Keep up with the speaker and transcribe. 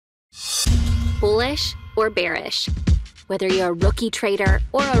bullish or bearish. Whether you're a rookie trader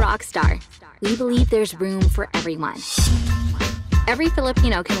or a rock star, we believe there's room for everyone. Every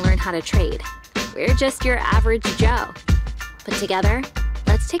Filipino can learn how to trade. We're just your average Joe. But together,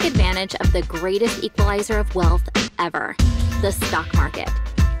 let's take advantage of the greatest equalizer of wealth ever, the stock market,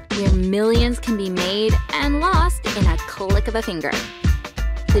 where millions can be made and lost in a click of a finger.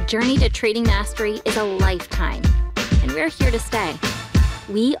 The journey to trading mastery is a lifetime, and we're here to stay.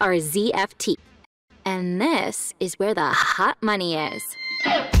 We are ZFT, and this is where the hot money is.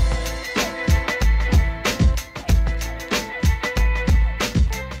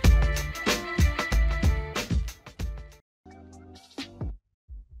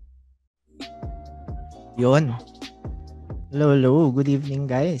 Yun. Hello. Good evening,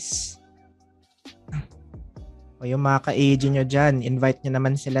 guys. O yung mga ka-AG nyo dyan, invite nyo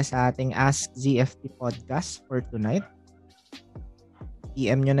naman sila sa ating Ask ZFT podcast for tonight.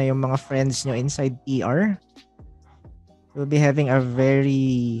 PM nyo na yung mga friends nyo inside TR. We'll be having a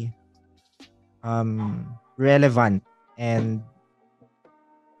very relevant and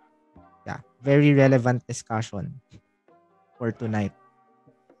very relevant discussion for tonight,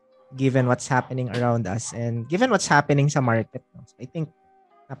 given what's happening around us and given what's happening sa market. No? So I think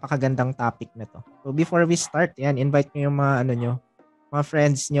napakagandang topic na to. So before we start, invite nyo yung mga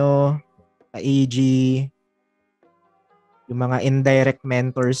friends nyo, ka-AG, yung mga indirect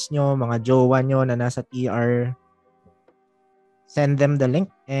mentors nyo, mga jowa nyo na nasa TR. Send them the link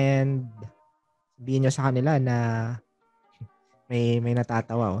and sabihin nyo sa kanila na may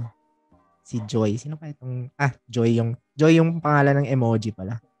natatawa. Oh. Si Joy. Sino pa itong... Joy yung pangalan ng emoji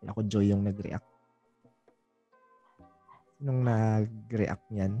pala. Ako Joy yung nag-react. Sinong nag-react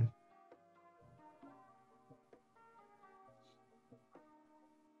niyan?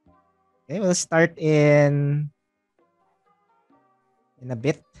 Okay, we'll start in a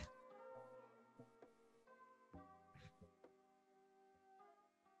bit.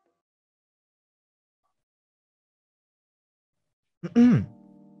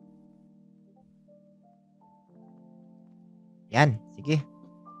 Yan, sige.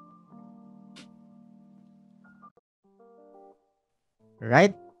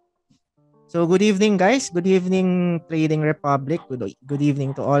 Right. So good evening, guys. Good evening, Trading Republic. Good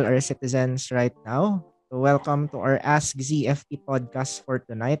evening to all our citizens right now. So welcome to our Ask ZFT podcast for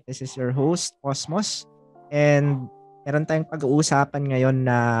tonight. This is your host, Cosmos. And meron tayong pag-uusapan ngayon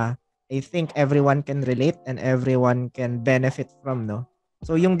na I think everyone can relate and everyone can benefit from, no?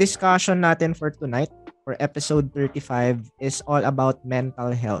 So yung discussion natin for tonight, for episode 35, is all about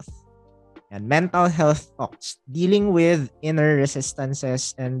mental health. And mental health talks, dealing with inner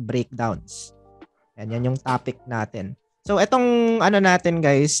resistances and breakdowns. Yan yung topic natin. So itong natin,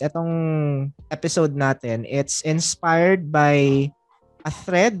 guys, itong episode natin, it's inspired by a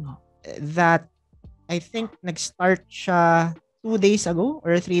thread that I think nag-start siya 2 days ago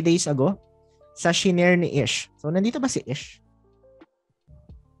or 3 days ago sa shinare ni Ish. So nandito ba si Ish?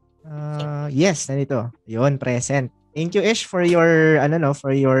 Yes, nandito. Yun, present. Thank you, Ish, for your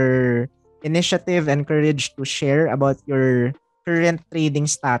for your initiative and courage to share about your current trading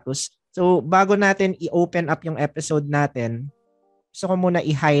status. So, bago natin i-open up yung episode natin, gusto ko muna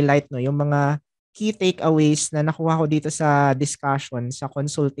i-highlight yung mga key takeaways na nakuha ko dito sa discussion sa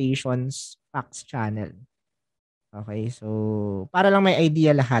Consultations Facts channel. Okay, so para lang may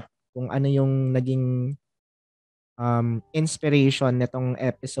idea lahat kung ano yung naging inspiration nitong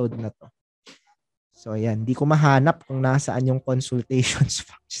episode na to. So ayan, di ko mahanap kung nasaan yung Consultations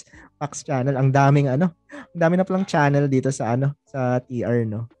Facts channel. Ang daming ang dami na palang channel dito sa sa TR,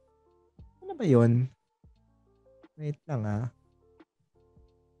 no. Ano ba 'yun? Wait lang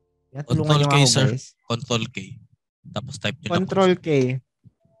Yan, tulungan niyo ako, sir. guys. Control K. Tapos type niyo Control K.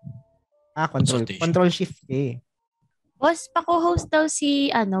 Control Shift K. Boss, pako-host daw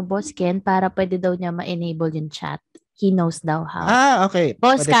si Boss Ken para pwede daw niya ma-enable yung chat. He knows daw how. Okay.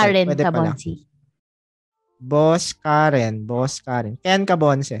 Boss Karen pwede Kabonsi. Boss Karen. Ken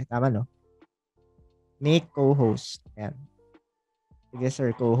Kabonse. Tama, no? Make co-host. Yan. Sige, sir.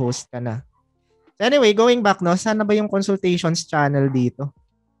 Co-host ka na. So anyway, going back, no? Saan na ba yung consultations channel dito?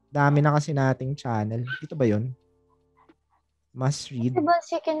 Dami na kasi nating channel. Dito ba yun? Must read. Boss,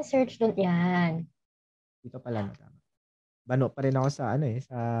 you can search doon yan. Dito pala na. Tama. Bano pa rin ako sa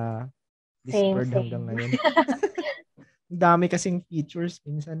sa Discord Same. hanggang ngayon. Ang dami kasing features.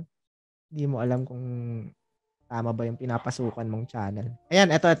 Minsan, hindi mo alam kung tama ba yung pinapasukan mong channel. Ayan,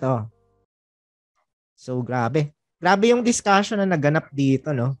 ito. So, grabe. Grabe yung discussion na naganap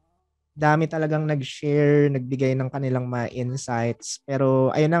dito, no? Dami talagang nag-share, nagbigay ng kanilang mga insights. Pero,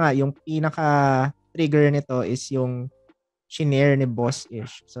 ayun na nga, yung pinaka-trigger nito is yung shinare ni Boss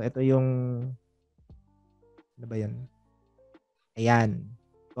Ish. So, ito yung Ano ba yun? Ayan.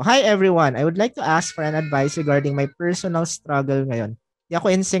 So, hi everyone. I would like to ask for an advice regarding my personal struggle ngayon. Di ako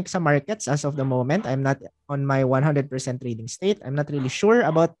in sync sa markets as of the moment. I'm not on my 100% trading state. I'm not really sure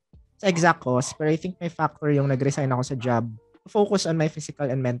about sa exact cause, pero I think may factor yung nag-resign ako sa job to focus on my physical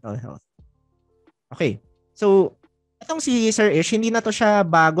and mental health. Okay. So, itong si Sir Ish, hindi na to siya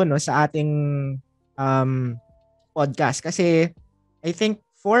bago no sa ating podcast kasi I think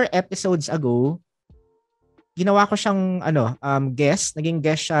 4 episodes ago ginawa ko siyang guest, naging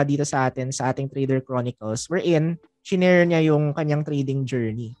guest siya dito sa ating Trader Chronicles wherein shinare niya yung kanyang trading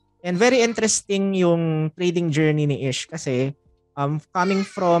journey. And very interesting yung trading journey ni Ish kasi coming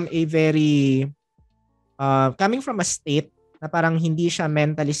from a state na parang hindi siya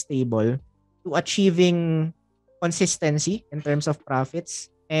mentally stable to achieving consistency in terms of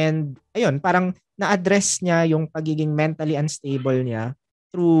profits. And ayun, parang na-address niya yung pagiging mentally unstable niya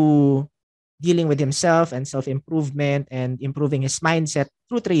through dealing with himself and self-improvement and improving his mindset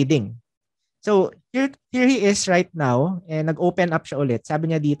through trading. So, here he is right now and nag-open up siya ulit.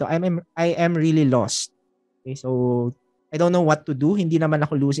 Sabi niya dito, I am really lost. Okay, so I don't know what to do. Hindi naman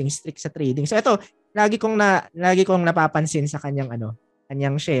ako losing streak sa trading. So ito, lagi kong napapansin sa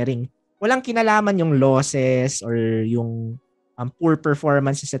kanyang sharing. Walang kinalaman yung losses or yung poor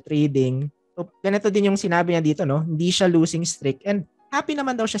performance sa trading. So ganito din yung sinabi niya dito, no? Hindi siya losing streak and happy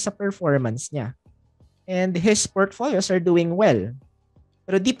naman daw siya sa performance niya. And his portfolios are doing well.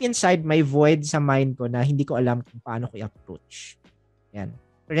 Pero deep inside, may void sa mind ko na hindi ko alam kung paano ko i-approach. Yan.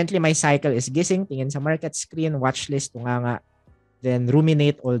 Currently, my cycle is gising, tingin sa market screen, watchlist, tunganga, then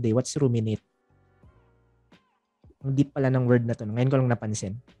ruminate all day. What's ruminate? Ang deep pala ng word na to. Ngayon ko lang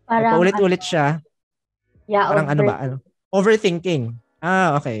napansin. Parang, paulit-ulit siya. Yeah, parang overthinking.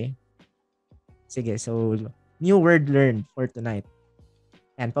 Okay. Sige, so new word learned for tonight.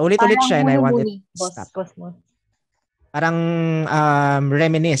 And paulit-ulit siya and I want it to stop. Cosmos. Parang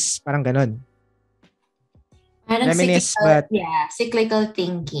reminisce, parang ganun. Parang reminisce, cyclical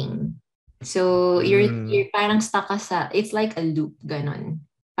thinking. So, you're parang stuck ka sa, it's like a loop, ganun.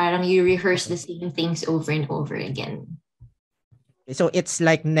 Parang you rehearse the same things over and over again. So, it's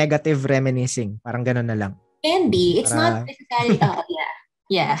like negative reminiscing. Parang ganun na lang. Can be. It's not necessarily,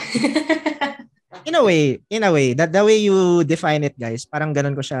 yeah. In a way, that the way you define it, guys, parang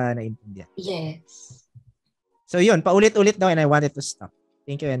ganun ko siya naintindihan. Yes. So yun, paulit-ulit daw and I want it to stop.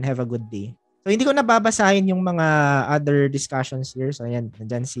 Thank you and have a good day. So hindi ko nababasahin yung mga other discussions here. So ayan,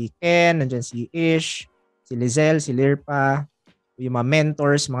 nandyan si Ken, nandyan si Ish, si Liezl, si Lirpa, yung mga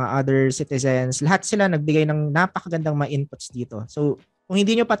mentors, mga other citizens. Lahat sila nagbigay ng napakagandang mga inputs dito. So kung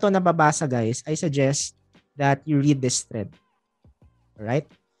hindi nyo pa to nababasa, guys, I suggest that you read this thread. Alright?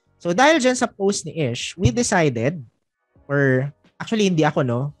 So dahil dyan sa post ni Ish, we decided, or actually hindi ako,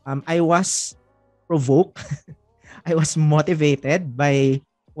 no? I was provoked. I was motivated by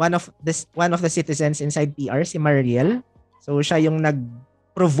one of the citizens inside PR, si Mariel. So siya yung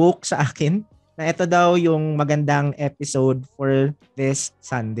nag-provoke sa akin na ito daw yung magandang episode for this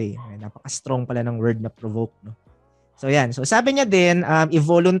Sunday. Napaka-strong pala ng word na provoke, no? So yan. So sabi niya din,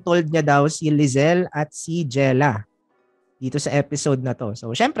 i-voluntold niya daw si Liezl at si Jella dito sa episode na to.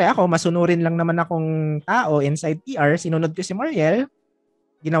 So syempre ako, masunurin lang naman akong tao inside PR. Sinunod ko si Mariel.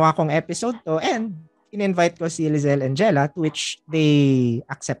 Ginawa kong episode to and in-invite ko si Liezl and Jella, to which they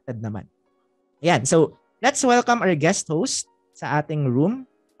accepted naman. Ayan. So, let's welcome our guest host sa ating room.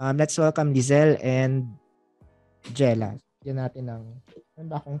 Let's welcome Liezl and Jella. Yan natin ng... Ano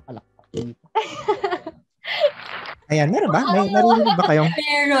ba akong palakpak dito? Ayan, meron ba? May narinig ba kayong...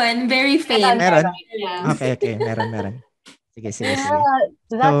 Meron. Very famous. Meron? Okay. Meron. Sige.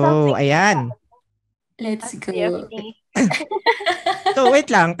 So, ayan. Let's go. So,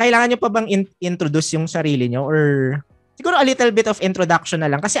 wait lang. Kailangan nyo pa bang introduce yung sarili nyo? Or siguro a little bit of introduction na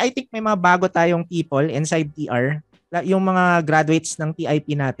lang. Kasi I think may mga bago tayong people inside TR. Yung mga graduates ng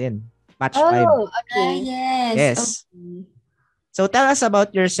TIP natin. Batch 5. Oh, okay. Yes. Okay. So, tell us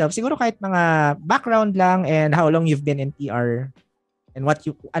about yourself. Siguro kahit mga background lang and how long you've been in TR and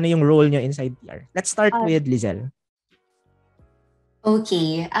ano yung role nyo inside TR. Let's start with Liezl.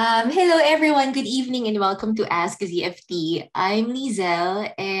 Okay. Hello, everyone. Good evening and welcome to Ask ZFT. I'm Liezl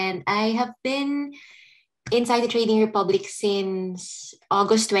and I have been inside the Trading Republic since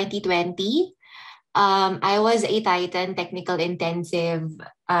August 2020. I was a Titan Technical Intensive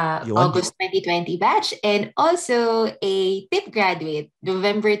August 2020 batch and also a PIP graduate,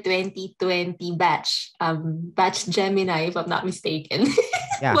 November 2020 batch. Batch Gemini, if I'm not mistaken.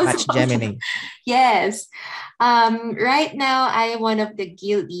 Yeah, batch Gemini. Yes. Right now, I am one of the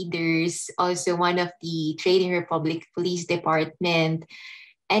guild leaders, also one of the Trading Republic Police Department,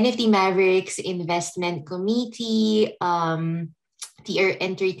 NFT Mavericks Investment Committee, TR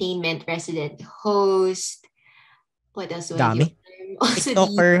Entertainment Resident Host. What else would Dami. you also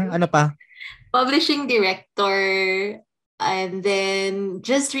TikToker, ano pa? Publishing Director, and then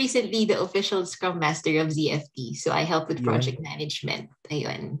just recently the official Scrum Master of ZFT. So I help with Yun. project management.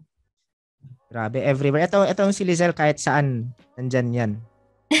 Ayun. Grabe, everywhere. Ito si Liezl kahit saan, nandyan yan.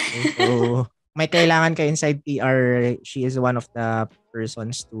 Okay, so, may kailangan ka inside PR, she is one of the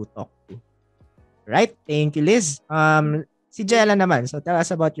persons to talk to. Right? Thank you, Liz. Si Jella naman. So, tell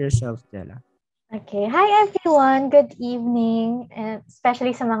us about yourself, Jella. Okay. Hi, everyone. Good evening, and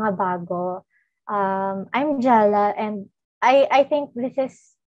especially sa mga bago. I'm Jella, and I think this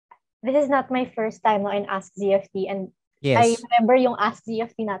is not my first time in Ask ZFT, and I Yes. remember yung Ask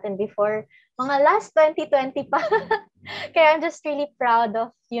ZFT natin before, mga last 2020 pa. Kaya I'm just really proud of,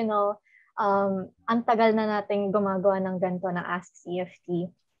 ang tagal na nating gumagawa ng ganito na Ask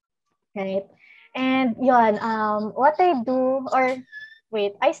ZFT. Right? And yun, what I do,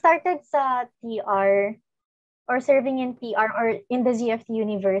 I started sa TR or serving in TR or in the ZFT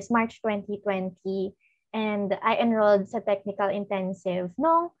universe March 2020, and I enrolled sa technical intensive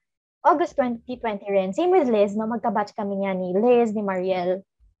noong August 2020 rin. Same with Liz, no? Magka-batch kami niya ni Liz, ni Mariel.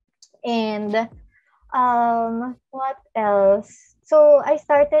 And what else? So, I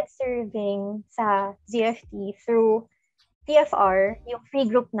started serving sa ZFT through TFR, yung free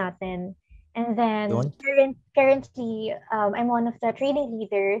group natin. And then, currently, I'm one of the trading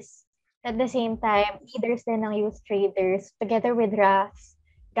leaders. At the same time, leaders din ng youth traders, together with Ras,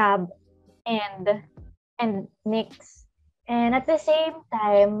 Gab, and Nix. And at the same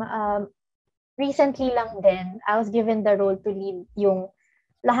time, recently lang din, I was given the role to lead yung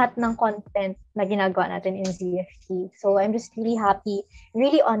lahat ng content na ginagawa natin in ZFT. So I'm just really happy,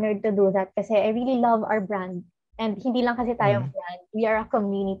 really honored to do that kasi I really love our brand. And hindi lang kasi tayong brand, we are a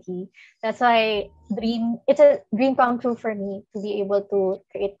community. That's why it's a dream come true for me to be able to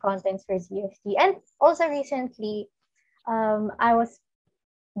create contents for ZFT. And also recently, I was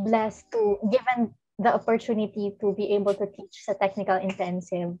blessed given the opportunity to be able to teach sa technical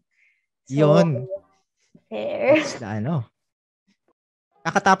intensive. So, Yun. There. Tapos na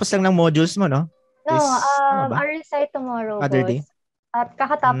kakatapos lang ng modules mo, no? No, I'll recite tomorrow, Other boss. day? At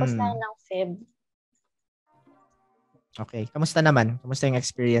kakatapos lang ng Feb. Okay. Kamusta naman? Kamusta yung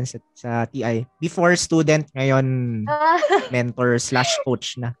experience sa TI? Before student, ngayon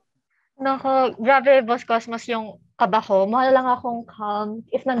mentor/coach na. Nako, grabe, Boss Cosmos, yung kaba ko. Mahal lang akong calm.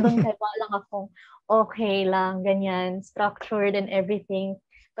 If nandun kayo, mahal lang akong okay lang, ganyan, structured and everything.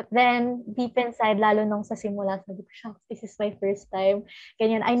 But then, deep inside, lalo nung sa simula, sabi ko, shucks, this is my first time.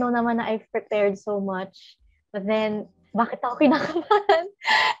 Ganyan, I know naman na I've prepared so much. But then, bakit ako kinakabahan?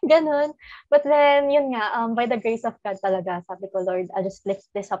 Ganon. But then, yun nga, by the grace of God talaga, sabi ko, Lord, I'll just lift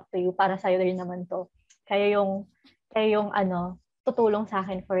this up to you para sa'yo rin naman to. Kaya yung tutulong sa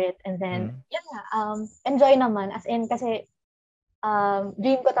akin for it. And then, yun nga, enjoy naman. As in, kasi,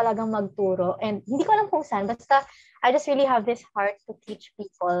 dream ko talagang magturo. And hindi ko alam kung saan. Basta, I just really have this heart to teach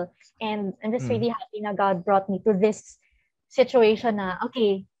people. And I'm just really happy na God brought me to this situation na,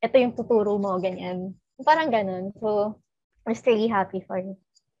 okay, ito yung tuturo mo, ganyan. Parang ganun. So, I'm just really happy for you.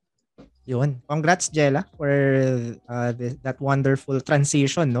 Yun. Congrats, Jella, for that wonderful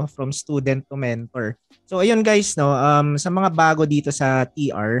transition, no, from student to mentor. So, ayun guys, no, sa mga bago dito sa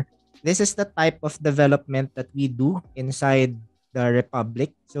TR, this is the type of development that we do inside the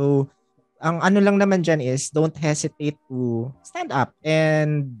Republic. So, ang ano lang naman dyan is don't hesitate to stand up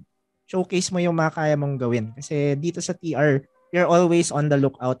and showcase mo yung mga kaya mong gawin. Kasi dito sa TR, you're always on the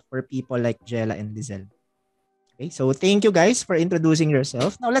lookout for people like Jella and Liezl. Okay, so thank you guys for introducing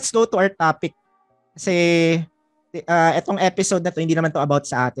yourself. Now let's go to our topic. Kasi itong episode na to, hindi naman to about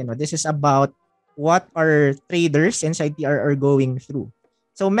sa atin. No? This is about what our traders inside TR are going through.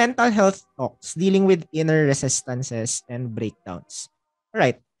 So mental health talks, dealing with inner resistances and breakdowns.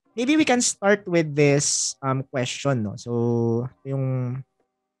 Alright, maybe we can start with this question. No? So yung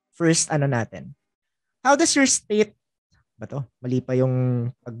first natin. How does your state mali pa yung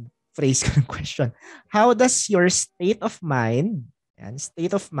phrase ko ng question. How does your state of mind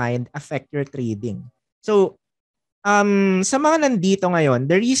affect your trading? So, sa mga nandito ngayon,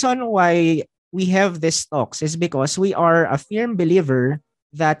 the reason why we have this talks is because we are a firm believer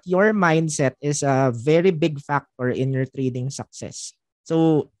that your mindset is a very big factor in your trading success.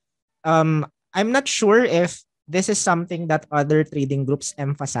 So, I'm not sure if this is something that other trading groups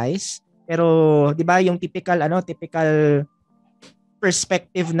emphasize. Pero, di ba, yung typical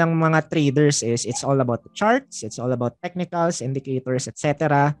perspective ng mga traders is it's all about the charts, it's all about technicals, indicators,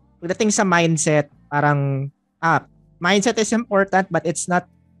 etc. Pagdating sa mindset, parang mindset is important but it's not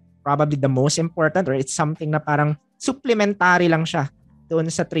probably the most important, or it's something na parang supplementary lang siya doon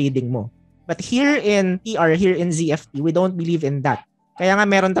sa trading mo. But here in TR, here in ZFT, we don't believe in that. Kaya nga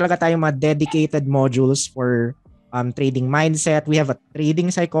meron talaga tayong mga dedicated modules for trading mindset. We have a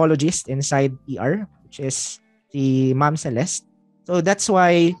trading psychologist inside TR, which is si Ma'am Celeste. So that's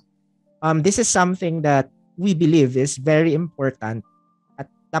why this is something that we believe is very important at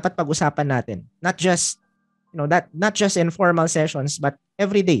dapat pag-usapan natin. Not just not just in formal sessions, but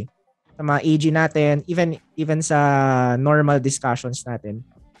every day sa mga AG natin, even sa normal discussions natin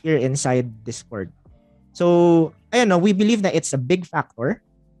here inside Discord. So, we believe na it's a big factor.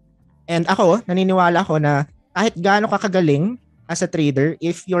 And ako, naniniwala ako na kahit gaano ka kagaling as a trader,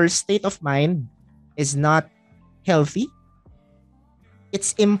 if your state of mind is not healthy,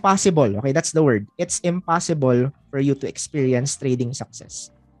 it's impossible. Okay, that's the word. It's impossible for you to experience trading success.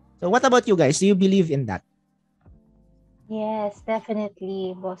 So what about you guys? Do you believe in that? Yes,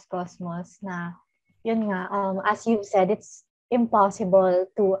 definitely, Boss Cosmos, na yun nga, as you've said, it's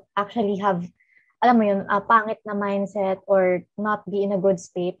impossible to actually have, alam mo yun, pangit na mindset or not be in a good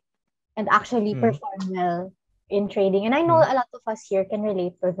state and actually perform well in trading. And I know a lot of us here can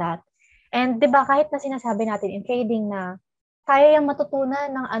relate to that. And 'di ba kahit na sinasabi natin in trading na kaya yung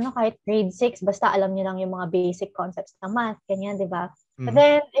matutunan ng kahit grade 6 basta alam niyo lang yung mga basic concepts ng math, ganyan, 'di ba? But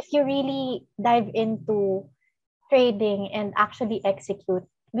then if you really dive into trading and actually execute,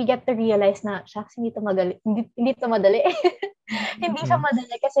 we get to realize na shucks, hindi to madali. Hindi to madali. Hindi siya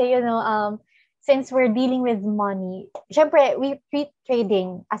madali kasi since we're dealing with money, syempre we treat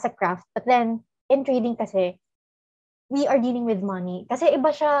trading as a craft, but then in trading kasi we are dealing with money. Kasi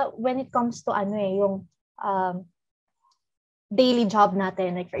iba siya when it comes to yung daily job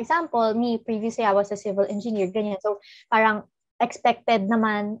natin. Like for example, me, previously I was a civil engineer, ganyan. So parang expected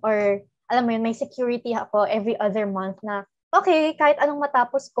naman or alam mo yun, may security ako every other month na okay, kahit anong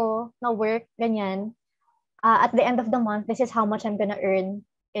matapos ko na work, ganyan, at the end of the month, this is how much I'm gonna earn,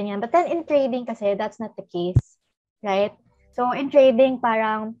 ganyan. But then in trading kasi, that's not the case, right? So in trading,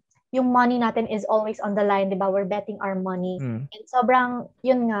 parang yung money natin is always on the line, di ba? We're betting our money. And sobrang,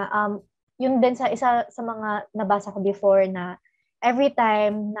 yun nga, yun din sa isa sa mga nabasa ko before na every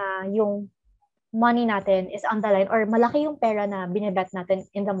time na yung money natin is on the line or malaki yung pera na binibet natin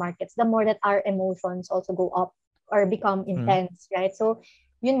in the markets, the more that our emotions also go up or become intense, right? So,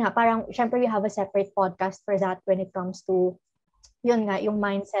 yun nga, parang, syempre we have a separate podcast for that when it comes to, yun nga, yung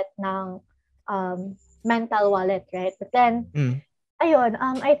mindset ng mental wallet, right? But then, ayun,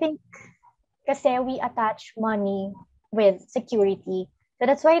 I think kasi we attach money with security. So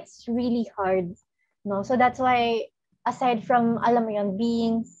that's why it's really hard, no? So that's why, aside from, alam mo yun,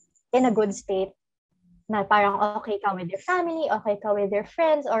 being in a good state, na parang okay ka with your family, okay ka with your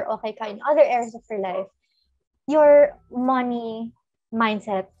friends, or okay ka in other areas of your life, your money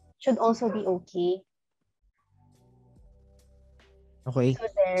mindset should also be okay. Okay.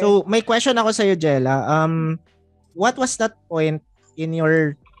 So may question ako sa iyo, Jella. What was that point in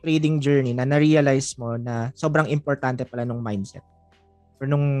your trading journey na na-realize mo na sobrang importante pala nung mindset or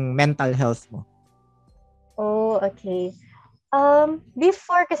nung mental health mo? Oh, okay.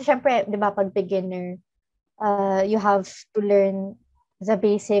 Before, kasi syempre, di ba, pag beginner, you have to learn the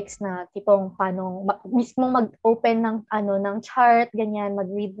basics na tipong paano mismo mag-open ng chart, ganyan,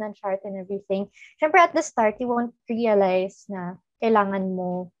 mag-read ng chart and everything. Syempre at the start, you won't realize na kailangan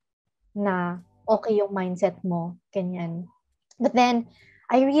mo na okay yung mindset mo, ganyan. But then,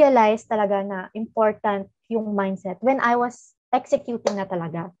 I realized talaga na important yung mindset when I was executing na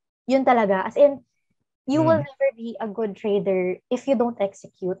talaga. Yun talaga. As in, you will never be a good trader if you don't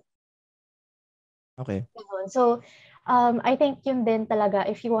execute. Okay. So, I think yun din talaga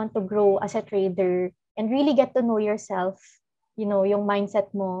if you want to grow as a trader and really get to know yourself, yung mindset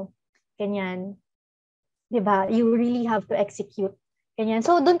mo, ganyan, 'di ba? You really have to execute. Ganyan.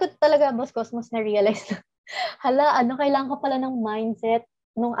 So, doon ko talaga, Boss Cosmos, na-realize na, hala, kailangan ko pala ng mindset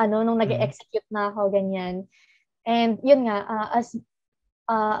nung nag-execute na ako, ganyan. And yun nga, as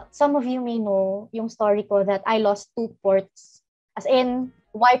some of you may know yung story ko that I lost 2 ports. As in,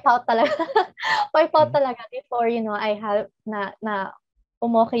 wipe out talaga. Wipe out talaga before, I have na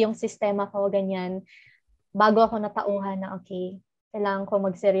umoke yung sistema ko, ganyan. Bago ako natauhan na, okay, kailangan ko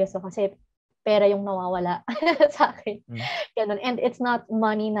magseryoso kasi pera yung nawawala sa akin. Ganun. And it's not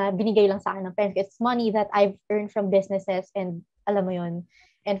money na binigay lang sa akin ng parents. It's money that I've earned from businesses and alam mo yun,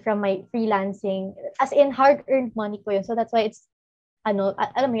 and from my freelancing. As in, hard-earned money ko yun. So that's why it's,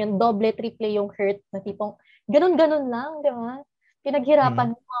 alam mo yun, doble, triple yung hurt na tipong, ganun-ganun lang, di ba?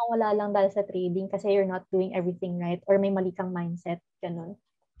 Pinaghirapan mo, wala lang dahil sa trading kasi you're not doing everything right or may mali kang mindset. Ganun.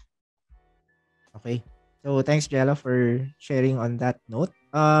 Okay. So, thanks, Jella, for sharing on that note.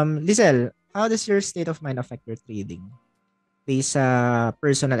 Liezl, how does your state of mind affect your trading based sa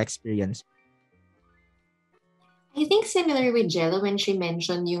personal experience? I think similar with Jello when she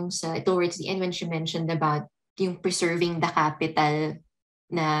mentioned yung towards the end when she mentioned about yung preserving the capital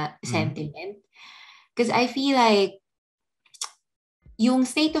na sentiment. Because I feel like yung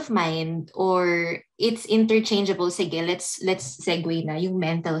state of mind or it's interchangeable. Sige, let's segue na yung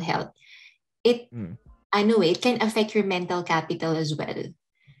mental health. It can affect your mental capital as well.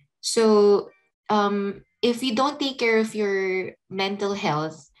 So if you don't take care of your mental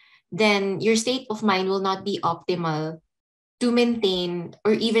health, then your state of mind will not be optimal to maintain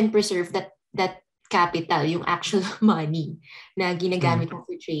or even preserve that capital, yung actual money na ginagamit mo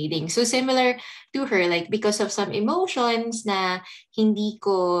for trading. So similar to her, like because of some emotions na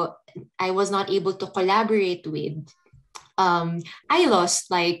I was not able to collaborate with, I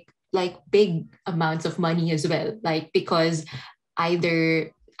lost like big amounts of money as well. Like because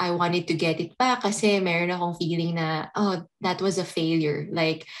either I wanted to get it back kasi meron akong feeling na, oh, that was a failure.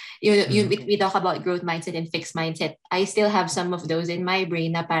 Like, we talk about growth mindset and fixed mindset. I still have some of those in my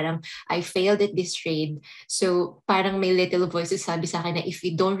brain na parang I failed at this trade. So parang may little voices sabi sa akin na if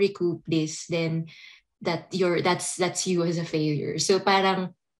you don't recoup this, then that's you as a failure. So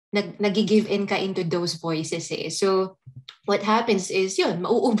parang nag-give in ka into those voices eh. So what happens is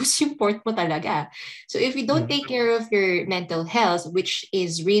mauubos yung port mo talaga. So if you don't take care of your mental health, which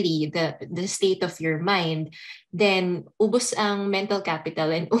is really the state of your mind, then ubos ang mental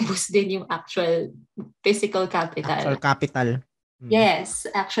capital and ubos din yung actual physical capital. Actual capital. Yes,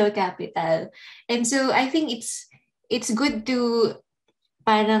 actual capital. And so I think it's good to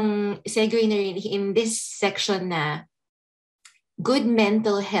parang segue na rin in this section na good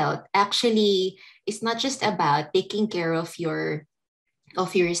mental health actually is not just about taking care of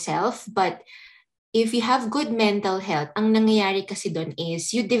yourself, but if you have good mental health, ang nangyayari kasi doon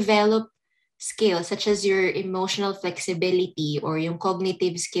is you develop skills such as your emotional flexibility or yung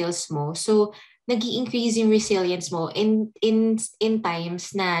cognitive skills mo. So nag-i-increase yung resilience mo in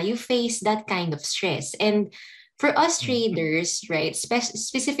times na you face that kind of stress. And for us traders, right,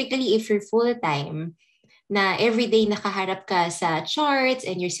 specifically if you're full-time, na everyday nakaharap ka sa charts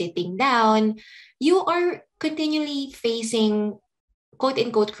and you're sitting down, you are continually facing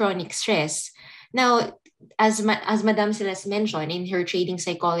quote-unquote chronic stress. Now, as Madam Celeste mentioned in her trading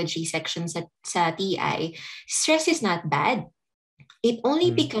psychology section sa TI, stress is not bad. It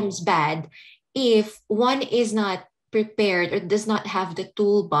only becomes bad if one is not prepared or does not have the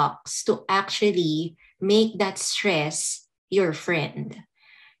toolbox to actually make that stress your friend.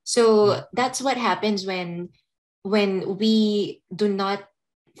 So that's what happens when we do not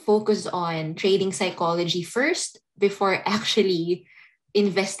focus on trading psychology first before actually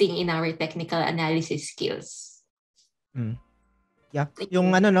investing in our technical analysis skills. Yeah.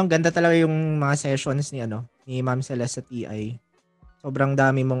 Yung ganda talaga yung mga sessions ni Ma'am Celeste sa TI. Sobrang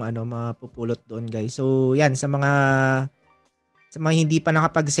dami mong mapupulot doon, guys. So, yan sa mga hindi pa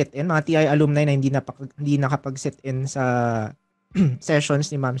nakapag-sit in, mga TI alumni na hindi nakapag-sit in sa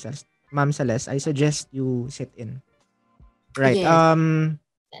sessions ni Ma'am Celeste, I suggest you sit in. Right. Yes.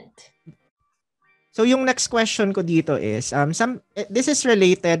 So yung next question ko dito is this is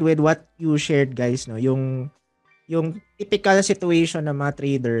related with what you shared, guys, no? Yung typical situation ng mga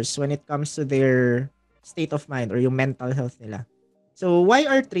traders when it comes to their state of mind or yung mental health nila. So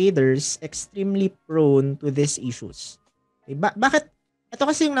why are traders extremely prone to these issues? Okay, bakit ito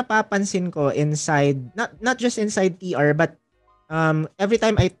kasi yung napapansin ko inside not just inside TR but every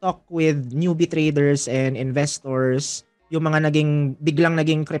time I talk with newbie traders and investors, yung mga biglang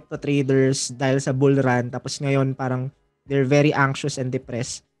naging crypto traders dahil sa bull run, tapos ngayon parang they're very anxious and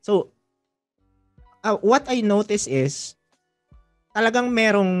depressed. So, what I notice is, talagang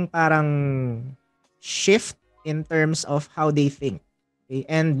merong parang shift in terms of how they think. Okay?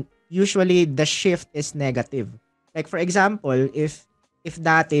 And usually, the shift is negative. Like for example, if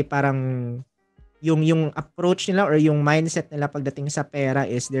dati parang yung approach nila or yung mindset nila pagdating sa pera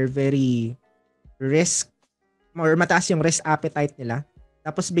is they're very mataas yung risk appetite nila.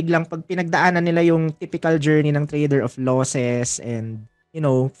 Tapos biglang pag pinagdaanan nila yung typical journey ng trader of losses and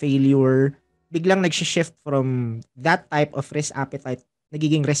failure, biglang nag-shift from that type of risk appetite,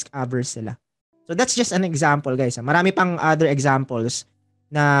 nagiging risk averse sila. So that's just an example, guys. Marami pang other examples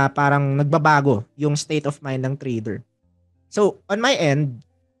na parang nagbabago yung state of mind ng trader. So on my end,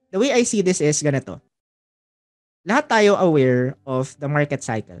 the way I see this is ganito. Lahat tayo aware of the market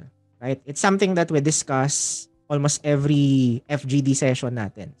cycle, right? It's something that we discuss almost every FGD session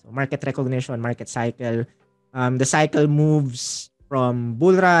natin. So market recognition, market cycle. The cycle moves from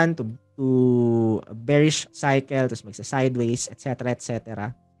bull run to to a bearish cycle, tapos magsa-sideways, etc., etc.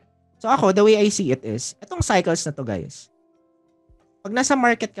 So ako, the way I see it is, itong cycles na to guys, pag nasa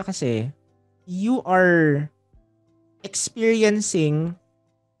market ka kasi, you are experiencing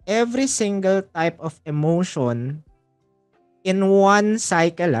every single type of emotion in one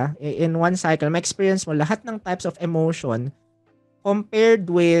cycle. In one cycle, ma-experience mo lahat ng types of emotion compared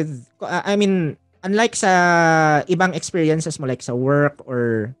with, unlike sa ibang experiences mo like sa work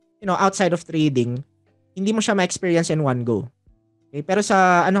or, outside of trading, hindi mo siya ma-experience in one go. Okay? Pero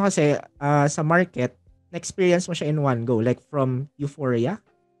sa, sa market, na-experience mo siya in one go. Like from euphoria,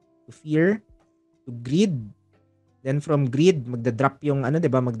 to fear, to greed. Then from greed, magda-drop yung,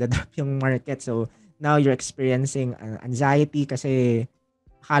 magda-drop yung market. So, now you're experiencing anxiety kasi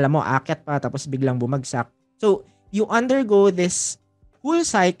akala mo aakyat pa tapos biglang bumagsak. So, you undergo this whole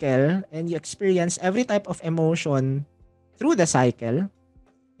cycle and you experience every type of emotion through the cycle.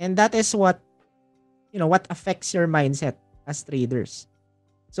 And that is what affects your mindset as traders.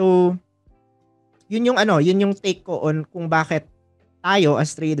 So, yun yung take ko on kung bakit tayo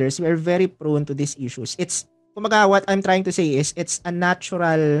as traders, we are very prone to these issues. Kumaga, what I'm trying to say is, it's a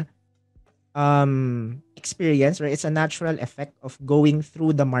natural experience, right? It's a natural effect of going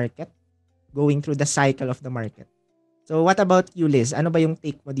through the market, going through the cycle of the market. So, what about you, Liz? Ano ba yung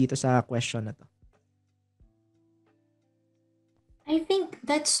take mo dito sa question na to? I think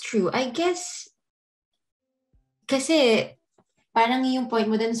that's true. I guess, kasi parang yung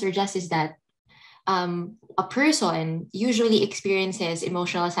point mo dun, Sir Just, is that a person usually experiences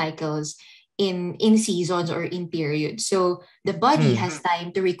emotional cycles in seasons or in periods. So the body has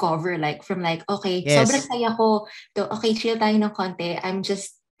time to recover, okay, yes, sobrang saya ko, okay, chill tayo ng konti, I'm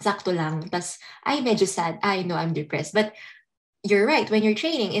just sakto lang, tas ay medyo sad, I know I'm depressed. But you're right, when you're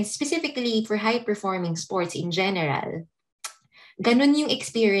training, and specifically for high performing sports in general, ganun yung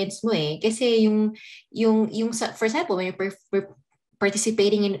experience mo kasi yung for example, when you're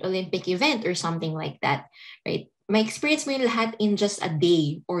participating in an Olympic event or something like that, right? May experience mo yung lahat in just a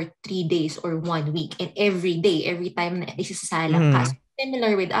day or 3 days or 1 week, and every day, every time na isasalang ka.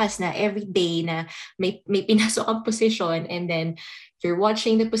 Similar with us na every day na may pinasok ang position, and then you're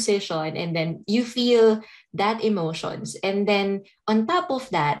watching the position, and then you feel that emotions. And then on top of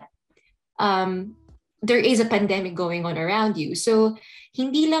that, there is a pandemic going on around you. So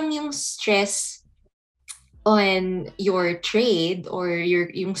hindi lang yung stress on your trade or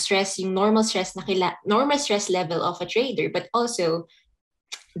yung normal stress level of a trader, but also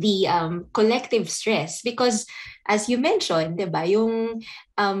the collective stress, because as you mentioned, diba, yung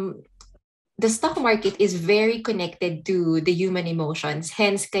the stock market is very connected to the human emotions,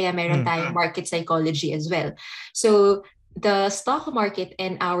 hence kaya meron tayong market psychology as well. So the stock market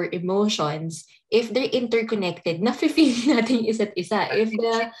and our emotions, if they're interconnected, nafe-feel natin isa't isa. If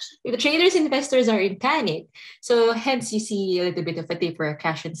the traders, investors are in panic, so hence you see a little bit of a dip or a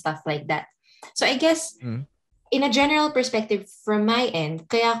crash and stuff like that. So I guess in a general perspective from my end,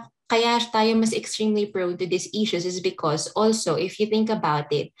 kaya tayo mas extremely prone to these issues is because also, if you think about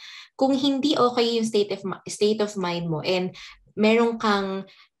it, kung hindi okay yung state of mind mo and meron kang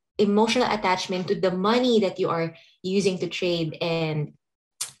emotional attachment to the money that you are using to trade and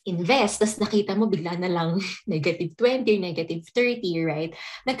invest, tas nakita mo bigla na lang negative 20 or negative 30, right?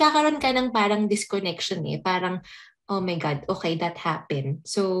 Nagkakaroon ka ng parang disconnection parang, oh my God, okay, that happened.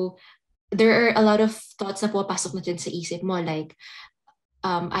 So there are a lot of thoughts na pumapasok na dyan sa isip mo, like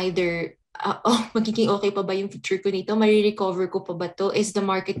either magiging okay pa ba yung future ko nito? Mari-recover ko pa ba to? Is the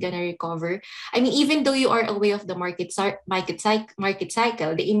market gonna recover? I mean, even though you are aware of the market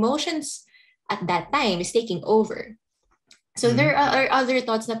cycle, the emotions at that time is taking over. So there are other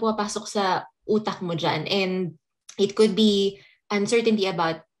thoughts na pumapasok sa utak mo dyan, and it could be uncertainty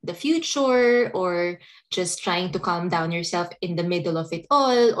about the future, or just trying to calm down yourself in the middle of it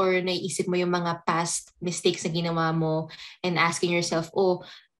all, or naiisip mo yung mga past mistakes na ginawa mo and asking yourself, oh,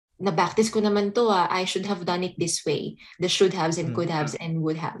 na-practice ko naman to, I should have done it this way. The should haves and could haves and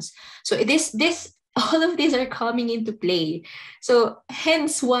would haves. So this all of these are coming into play. So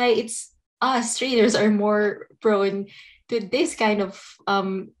hence why it's us traders are more prone to this kind of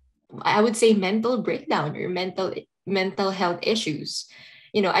I would say mental breakdown or mental health issues.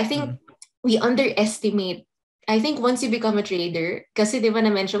 I think we underestimate. I think once you become a trader, kasi di ba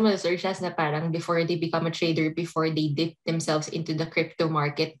na-mention mo, Sir Shaz, na parang before they become a trader, before they dip themselves into the crypto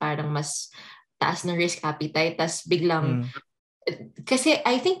market, parang mas taas ng risk appetite, tas biglang, kasi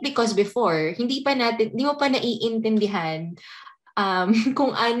I think because before, hindi mo pa naiintindihan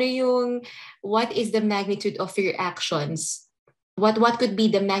kung ano yung, what is the magnitude of your actions what could be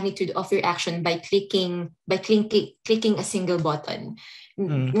the magnitude of your action by clicking a single button.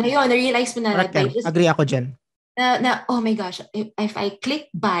 Ngayon, na-realize mo na Correct yan. Agree ako dyan. Na oh my gosh, if I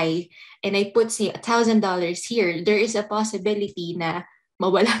click buy and I put say $1,000 here, there is a possibility na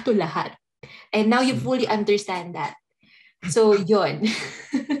mawala to lahat. And now you fully understand that. So yun.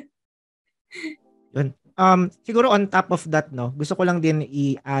 Yun. Siguro on top of that, no, gusto ko lang din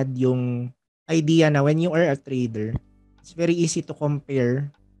i-add yung idea na when you are a trader, it's very easy to compare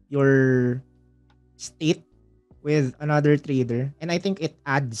your state with another trader. And I think it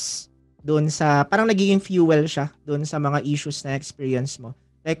adds doon sa, parang nagiging fuel siya doon sa mga issues na experience mo.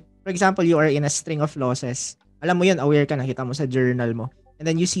 Like, for example, you are in a string of losses. Alam mo yun, aware ka, nakita mo sa journal mo. And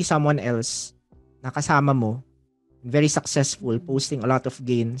then you see someone else na kasama mo, very successful, posting a lot of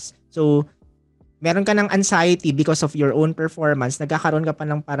gains. So, meron ka ng anxiety because of your own performance. Nagkakaroon ka pa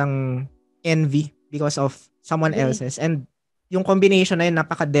ng parang envy because of someone else's. And yung combination na yun,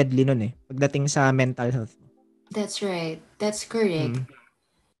 napaka-deadly nun eh, pagdating sa mental health. That's right. That's correct.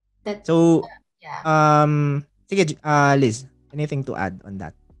 So, sige, Liz, anything to add on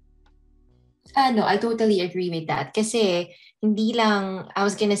that? No, I totally agree with that. Kasi hindi lang, I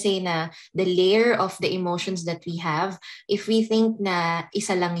was gonna say na the layer of the emotions that we have, if we think na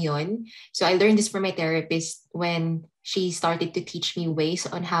isa lang yun. So I learned this from my therapist when she started to teach me ways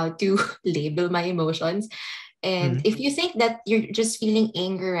on how to label my emotions. And if you think that you're just feeling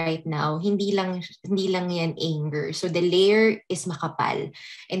anger right now, hindi lang yan anger. So the layer is makapal.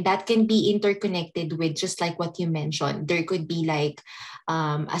 And that can be interconnected with just like what you mentioned. There could be like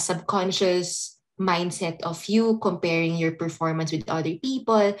a subconscious mindset of you comparing your performance with other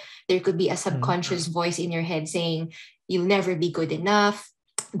people. There could be a subconscious voice in your head saying, you'll never be good enough.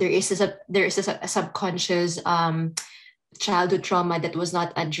 There is a subconscious childhood trauma that was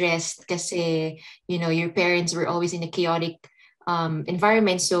not addressed kasi, you know, your parents were always in a chaotic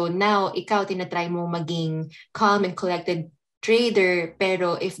environment. So now, ikaw tinatry mong maging calm and collected trader,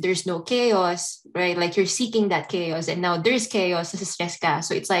 pero if there's no chaos, right, like you're seeking that chaos and now there's chaos, stress ka.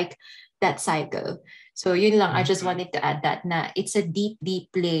 So it's like that cycle. So yun lang, I just wanted to add that na it's a deep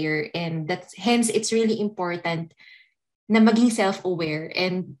layer, and that's hence it's really important na maging self-aware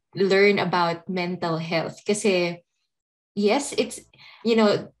and learn about mental health. Kasi yes, it's, you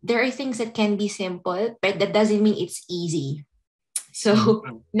know, there are things that can be simple, but that doesn't mean it's easy. So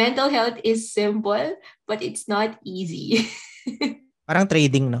mental health is simple, but it's not easy. Parang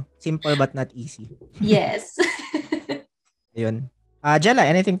trading, no? Simple but not easy. Yes. Yun. Jella,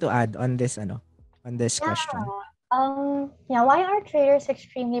 anything to add on this question? Why are traders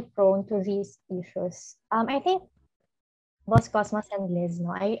extremely prone to these issues? I think Boss Cosmos and Liz,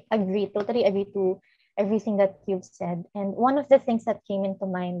 no, I totally agree to everything that you've said. And one of the things that came into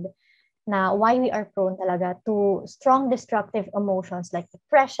mind na why we are prone talaga to strong destructive emotions like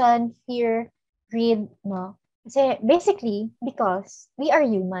depression, fear, greed, no? Kasi basically, because we are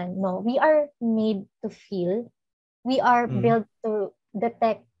human, no? We are made to feel. We are built to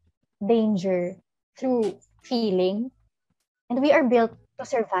detect danger through feeling. And we are built to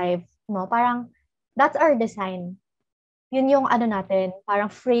survive, no? Parang, that's our design. Yun yung natin, parang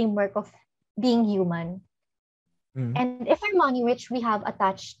framework of being human. And if our money, which we have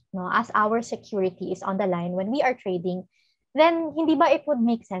attached, no, as our security is on the line when we are trading, then hindi ba it would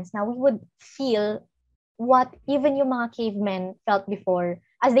make sense na we would feel what even yung mga cavemen felt before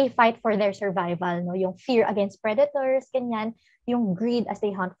as they fight for their survival, no? Yung fear against predators, ganyan, yung greed as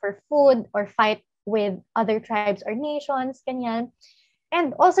they hunt for food or fight with other tribes or nations, ganyan.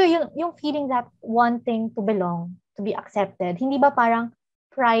 And also yung feeling that wanting to belong, to be accepted, hindi ba parang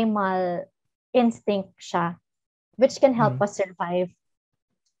primal instinct siya, which can help us survive,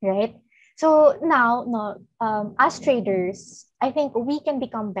 right? So now, no, as traders, I think we can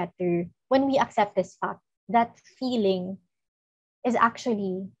become better when we accept this fact that feeling is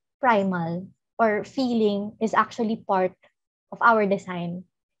actually primal, or feeling is actually part of our design.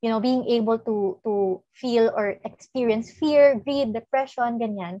 You know, being able to feel or experience fear, greed, depression,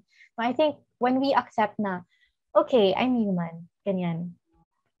 ganyan. I think when we accept na, okay, I'm human, ganyan,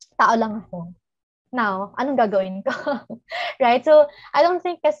 tao lang ako. Now, anong gagawin ko? Right? So, I don't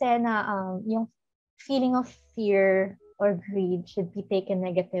think kasi na yung feeling of fear or greed should be taken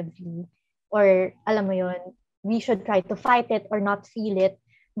negatively. Or, alam mo yun, we should try to fight it or not feel it.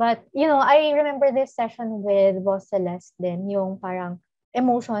 But, you know, I remember this session with Boss Celeste din, yung parang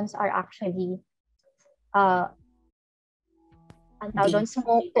emotions are actually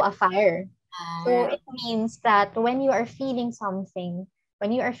smoke to a fire. So, it means that when you are feeling something,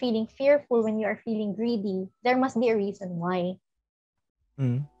 when you are feeling fearful, when you are feeling greedy, there must be a reason why.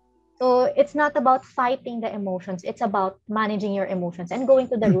 So it's not about fighting the emotions. It's about managing your emotions and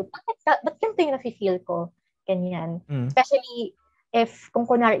going to the root. Ba't ganito yung nafe-feel ko? Ganyan. Especially if, kung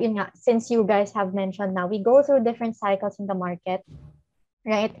kunwari, yun nga, since you guys have mentioned now, we go through different cycles in the market,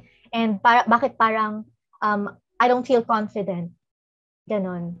 right? And bakit parang I don't feel confident.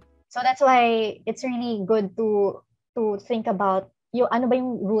 Ganon. So that's why it's really good to think about ano ba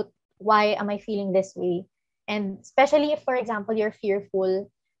yung root, why am I feeling this way? And especially if, for example, you're fearful,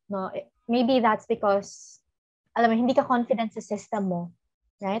 no, maybe that's because, alam mo, hindi ka confident sa system mo,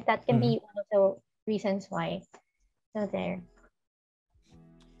 right? That can be one of the reasons why. So there.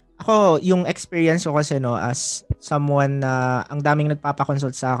 Ako, yung experience ko kasi, no, as someone na ang daming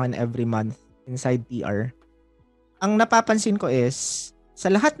nagpapakonsult sa akin every month inside TR, ang napapansin ko is,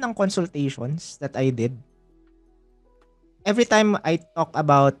 sa lahat ng consultations that I did, every time I talk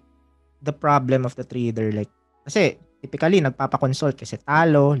about the problem of the trader, like, kasi typically nagpapakonsult kasi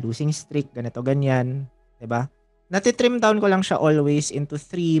talo, losing streak, ganito, ganyan, diba? Natitrim down ko lang siya always into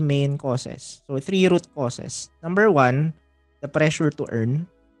 3 main causes. So, 3 root causes. Number 1, the pressure to earn.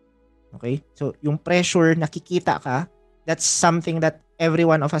 Okay? So, yung pressure, nakikita ka, that's something that every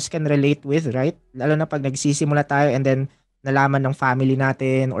one of us can relate with, right? Lalo na pag nagsisimula tayo and then nalaman ng family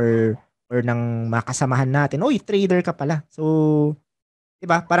natin or ng mga kasamahan natin, oy, trader ka pala. So, 'di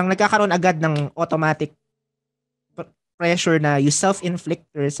ba? Parang nagkakaroon agad ng automatic pressure na you self-inflict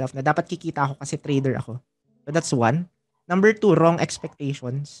yourself na dapat kikita ako kasi trader ako. So, that's 1. Number 2, wrong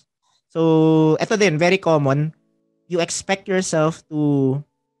expectations. So, ito din, very common. You expect yourself to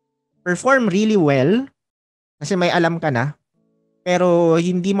perform really well kasi may alam ka na, pero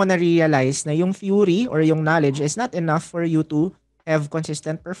hindi mo na-realize na yung theory or yung knowledge is not enough for you to have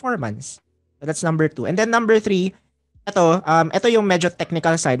consistent performance. So that's number 2. And then number 3, ito yung medyo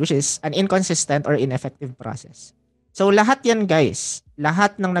technical side, which is an inconsistent or ineffective process. So lahat yan, guys,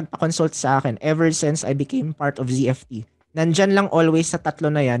 lahat ng nagpa-consult sa akin ever since I became part of ZFT, nandyan lang always sa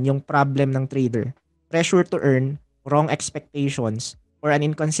tatlo na yan yung problem ng trader. Pressure to earn, wrong expectations, or an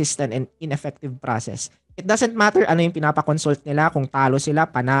inconsistent and ineffective process. It doesn't matter ano yung pinapa-consult nila, kung talo sila,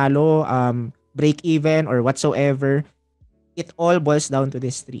 panalo, break even, or whatsoever. It all boils down to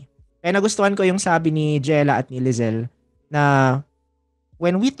these 3. Kaya nagustuhan ko yung sabi ni Jella at ni Liezl na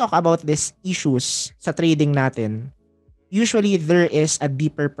when we talk about these issues sa trading natin, usually there is a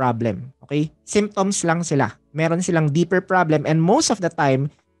deeper problem. Okay? Symptoms lang sila. Meron silang deeper problem and most of the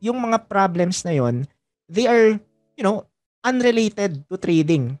time, yung mga problems na yon, they are, unrelated to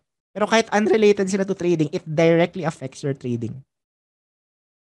trading. Pero kahit unrelated sila to trading, it directly affects your trading.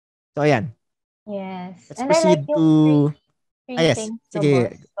 So, ayan. Yes. Let's And proceed I like to... three things to Sige.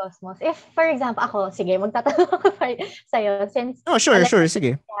 Cosmos. If, for example, ako, sige, magtatanong ako sa'yo. Since, sure,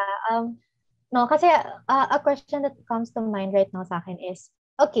 sige. No, kasi a question that comes to mind right now sa akin is,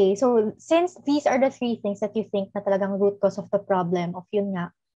 okay, so since these are the 3 things that you think na talagang root cause of the problem of yun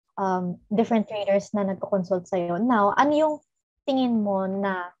nga, different traders na nagko-consult sa'yo. Now, ano yung tingin mo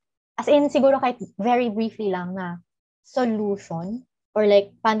na, as in siguro kahit very briefly lang na solution or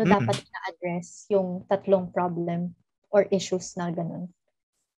like paano dapat na-address yung 3 problem or issues na ganun?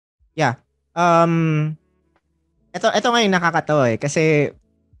 Yeah. Ito ngayon nakakatawa kasi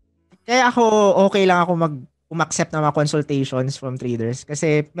kaya ako okay lang ako umaccept ng mga consultations from traders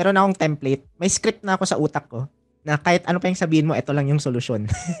kasi meron akong template. May script na ako sa utak ko na kahit ano pa yung sabihin mo, ito lang yung solusyon.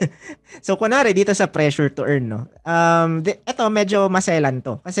 So, kunwari dito sa pressure to earn, no? Ito medyo maselan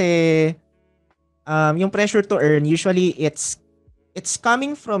to kasi yung pressure to earn, usually it's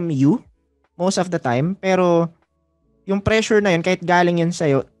coming from you most of the time, pero yung pressure na yun, kahit galing yun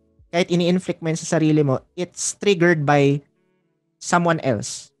sa'yo, kahit ini-inflict mo yun sa sarili mo, it's triggered by someone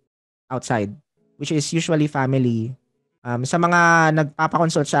else outside, which is usually family. Sa mga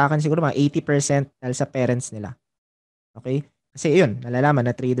nagpapakonsult sa akin, siguro mga 80% dahil sa parents nila. Okay? Kasi yun, nalalaman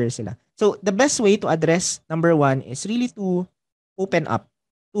na trader sila. So, the best way to address, number 1, is really to open up,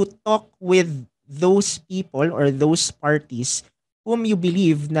 to talk with those people or those parties whom you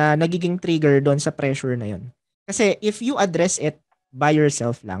believe na nagiging trigger doon sa pressure na yun. Kasi if you address it by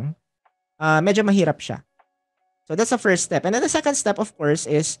yourself lang, medyo mahirap siya. So, that's the first step. And then the second step, of course,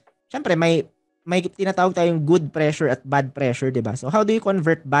 is syempre, may tinatawag tayong good pressure at bad pressure, diba? So, how do you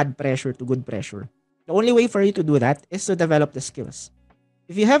convert bad pressure to good pressure? The only way for you to do that is to develop the skills.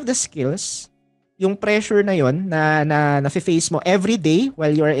 If you have the skills, yung pressure na yon na face mo every day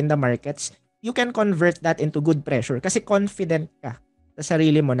while you are in the markets, you can convert that into good pressure kasi confident ka sa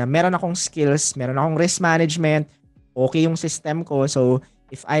sarili mo na meron akong skills, meron akong risk management, okay yung system ko. So,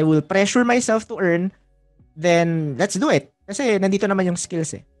 if I will pressure myself to earn, then let's do it. Kasi nandito naman yung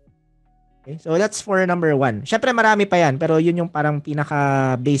skills eh. Okay? So that's for number 1. Syempre marami pa yan, pero yun yung parang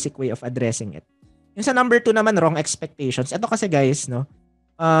pinaka-basic way of addressing it. Yung sa number 2 naman, wrong expectations. Ito kasi guys, no,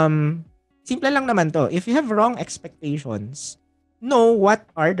 simple lang naman to. If you have wrong expectations, know what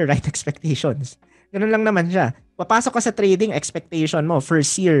are the right expectations. Ganun lang naman siya. Papasok ka sa trading, expectation mo,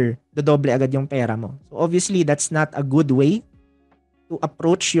 first year, dodoble agad yung pera mo. So obviously, that's not a good way to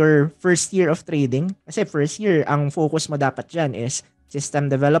approach your first year of trading. Kasi first year, ang focus mo dapat dyan is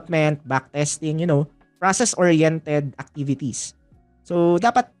system development, backtesting, process-oriented activities. So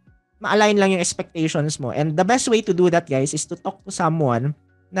dapat ma-align lang yung expectations mo. And the best way to do that, guys, is to talk to someone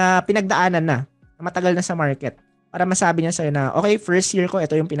na pinagdaanan na matagal na sa market. Para masabi niya sa'yo na, okay, first year ko,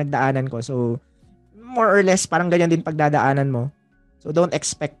 ito yung pinagdaanan ko. So, more or less, parang ganyan din pagdadaanan mo. So, don't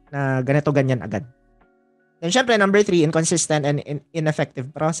expect na ganito-ganyan agad. Then, syempre, number 3, inconsistent and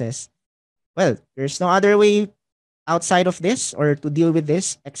ineffective process. Well, there's no other way outside of this or to deal with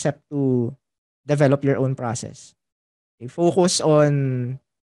this except to develop your own process. Okay, focus on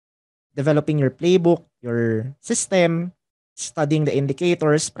developing your playbook, your system, studying the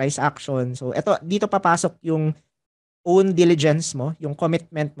indicators, price action. So, dito papasok yung own diligence mo, yung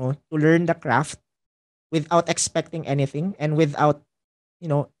commitment mo to learn the craft without expecting anything and without,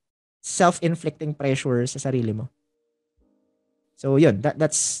 self-inflicting pressure sa sarili mo. So, yun.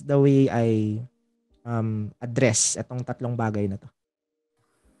 That's the way I address itong tatlong bagay na to.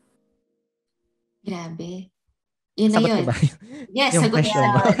 Grabe. Yun na Sagot ko yun. ba? Yes, yung sagot question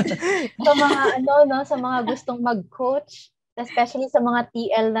mo? Sa mga sa mga gustong mag-coach, especially sa mga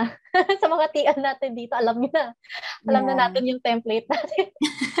TL na sa mga TL natin dito, alam niyo na. Alam na natin yung template natin.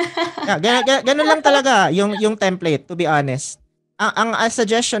 Ganun lang talaga yung template, to be honest. Ang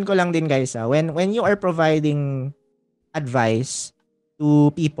suggestion ko lang din, guys, when you are providing advice to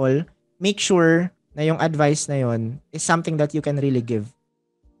people, make sure na yung advice na yon is something that you can really give.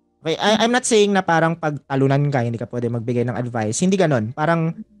 Okay, I'm not saying na parang pag talunan ka, hindi ka pwede magbigay ng advice. Hindi ganon.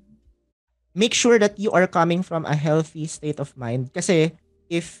 Parang make sure that you are coming from a healthy state of mind. Kasi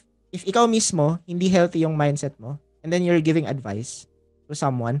if ikaw mismo, hindi healthy yung mindset mo, and then you're giving advice to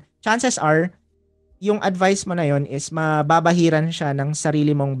someone, chances are, yung advice mo na yon is mababahiran siya ng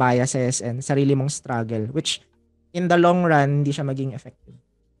sarili mong biases and sarili mong struggle, which in the long run, hindi siya maging effective.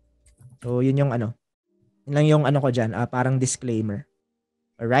 So, yun lang yung ko dyan, parang disclaimer.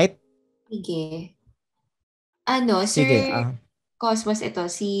 Alright? Sige. Sige. Sir Cosmos, ito,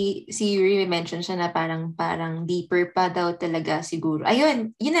 si Yuri mention siya na parang deeper pa daw talaga siguro.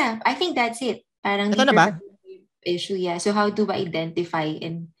 Ayun, yun na. I think that's it. Parang Ito deeper na ba? pa issue, yeah. So how do I identify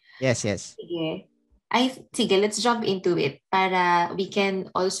and Yes. sige. Sige, let's jump into it para we can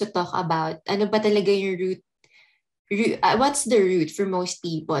also talk about ano ba talaga yung root what's the root for most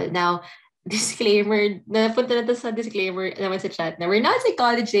people. Now, disclaimer, napunta na to sa disclaimer naman sa chat na we're not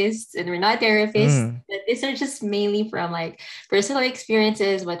psychologists and we're not therapists. But these are just mainly from like personal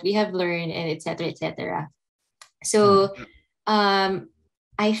experiences, what we have learned, and etc. So,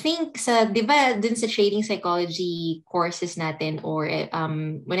 I think di ba dun sa trading psychology courses natin or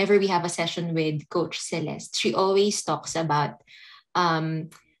whenever we have a session with Coach Celeste, she always talks about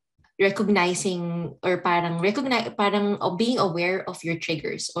recognizing or parang being aware of your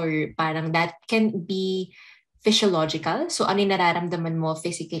triggers or parang that can be physiological. So ano yung nararamdaman mo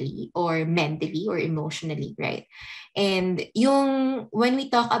physically or mentally or emotionally, right? And when we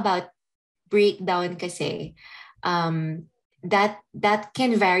talk about breakdown kasi, that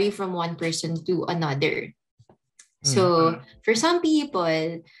can vary from one person to another. So for some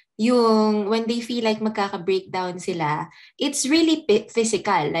people, when they feel like magkaka-breakdown sila, it's really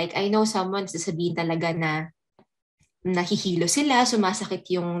physical. Like, I know someone sasabihin talaga na nahihilo sila, sumasakit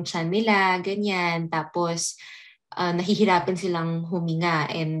yung tiyan nila, ganyan. Tapos, nahihirapan silang huminga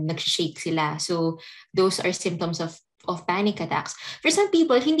and nag-shake sila. So, those are symptoms of panic attacks. For some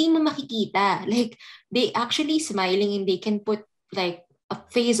people, hindi mo makikita. Like, they actually smiling and they can put like a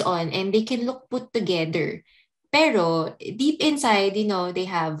face on and they can look put together. Pero deep inside, they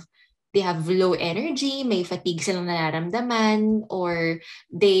have low energy, may fatigue silang nararamdaman, or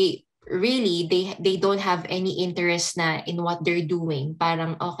they don't have any interest na in what they're doing.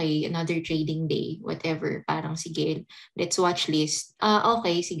 Parang, okay, another trading day, whatever. Parang, sige, let's watch list.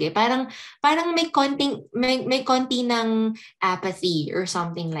 Okay, sige. Parang may konti ng apathy or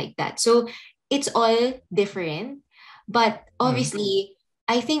something like that. So, it's all different. But obviously,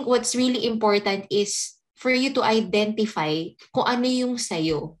 I think what's really important is for you to identify kung ano yung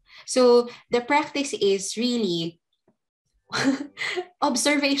sayo. So, the practice is really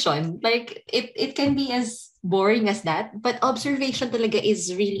observation. Like, it can be as boring as that. But observation talaga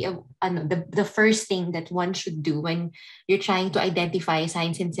is really the first thing that one should do when you're trying to identify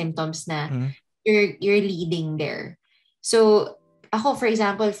signs and symptoms na you're leading there. So ako, for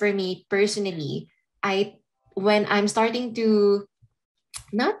example, for me personally, when I'm starting to,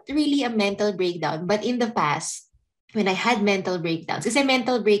 not really a mental breakdown, but in the past, when I had mental breakdowns, kasi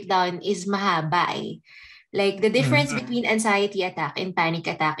mental breakdown is mahaba eh. Like the difference between anxiety attack and panic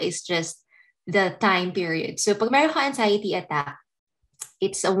attack is just the time period. So pag meron ka anxiety attack,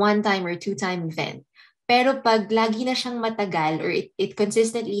 it's a one-time or two-time event. Pero pag lagi na siyang matagal or it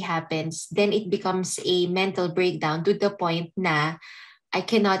consistently happens, then it becomes a mental breakdown to the point na I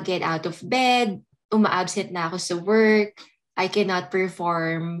cannot get out of bed, uma-absent na ako sa work, I cannot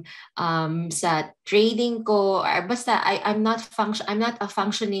perform sa trading ko, or basta I'm not a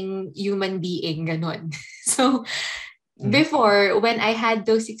functioning human being, ganon. So before, when I had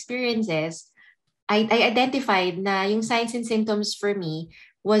those experiences, I identified na yung signs and symptoms for me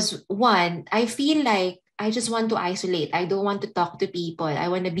was, one, I feel like I just want to isolate. I don't want to talk to people.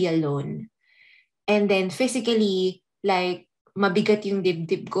 I want to be alone. And then physically, like, mabigat yung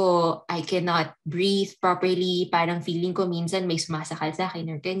dibdib ko, I cannot breathe properly, parang feeling ko minsan may sumasakal sa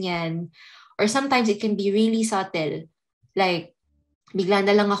akin or ganyan. Or sometimes it can be really subtle. Like, bigla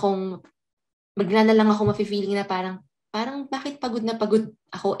na lang ako mafe-feeling na parang bakit pagod na pagod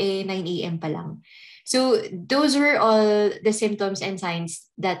ako 9 a.m. pa lang. So those were all the symptoms and signs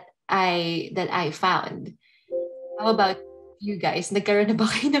that I found. How about you guys? Nagkaroon na ba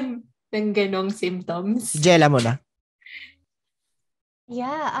kayo ng ganong symptoms? Jella mo na.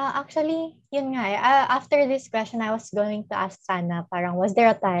 Yeah, actually, yun nga. After this question, I was going to ask Sana, parang was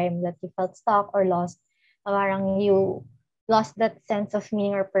there a time that you felt stuck or lost? Parang you lost that sense of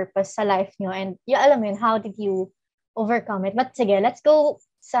meaning or purpose sa life nyo, and alam mo yun, how did you overcome it? But sige, let's go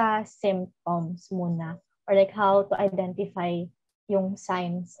sa symptoms muna, or like how to identify yung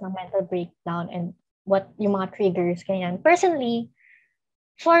signs ng mental breakdown and what yung mga triggers, ganyan. Personally,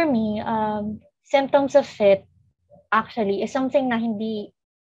 for me, symptoms of it actually is something na hindi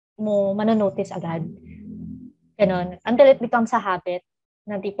mo manonotice agad. Ganon. Until it becomes a habit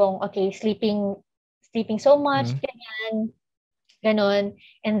na tipong, okay, sleeping so much, ganyan, ganon.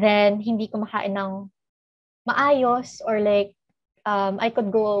 And then, hindi kumakain ng maayos, or like, I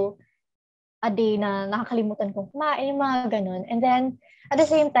could go a day na nakakalimutan kong kumain, mga ganon. And then, at the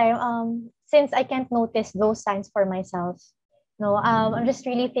same time, since I can't notice those signs for myself, I'm just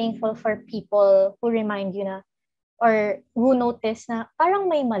really thankful for people who remind you na, or who notice na parang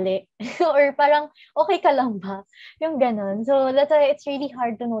may mali or parang okay ka lang ba? Yung ganon. So that's why it's really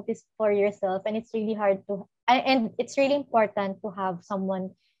hard to notice for yourself, and it's really important to have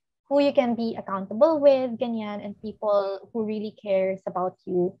someone who you can be accountable with, ganyan, and people who really cares about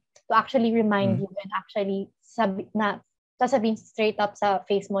you to actually remind you and actually sasabihin straight up sa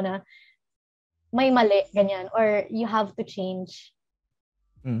face mo na may mali, ganyan, or you have to change.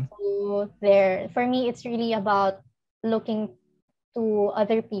 So there, for me, it's really about looking to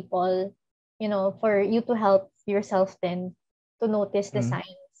other people, for you to help yourself then to notice the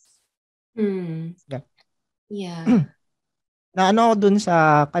signs. Yeah. Na ano dun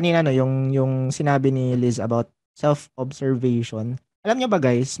sa kanina yung sinabi ni Liz about self-observation. Alam niyo ba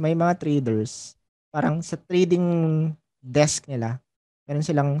guys, may mga traders, parang sa trading desk nila, meron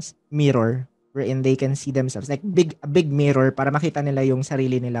silang mirror wherein they can see themselves, like a big mirror para makita nila yung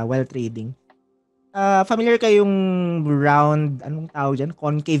sarili nila while trading. Familiar kayong round, anong tawag dyan?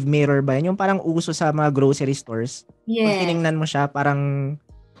 Concave mirror ba yan? Yung parang uso sa mga grocery stores. Yes. Pag tinignan mo siya, parang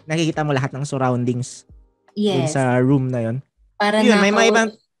nakikita mo lahat ng surroundings. Dun Yes. sa room na yon. Para yun, may mga ibang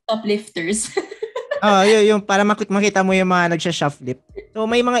shoplifters. yung para makita mo yung mga nagsha-shoplift. So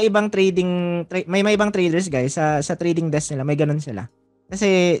may mga ibang may mga ibang traders guys sa trading desk nila, may ganun sila.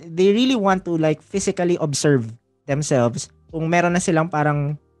 Kasi they really want to like physically observe themselves kung meron na silang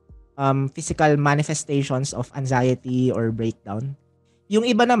parang physical manifestations of anxiety or breakdown. Yung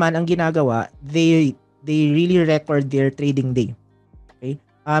iba naman ang ginagawa, they really record their trading day. Okay?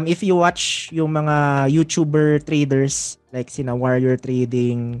 If you watch yung mga YouTuber traders like sina Warrior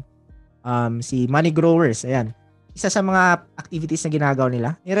Trading, si Money Growers, ayan. Isa sa mga activities na ginagawa nila,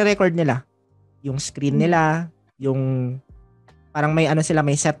 nire-record nila yung screen nila, yung parang may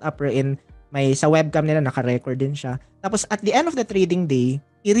may setup wherein may sa webcam nila naka-record din siya. Tapos at the end of the trading day,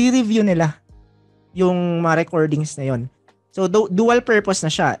 i-review nila yung mga recordings na yon. So dual purpose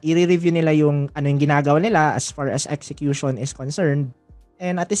na siya. I-review nila yung yung ginagawa nila as far as execution is concerned,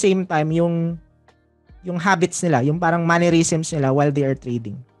 and at the same time yung habits nila, yung parang mannerisms nila while they are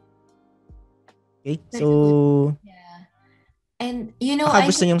trading. Okay? So yeah. And baka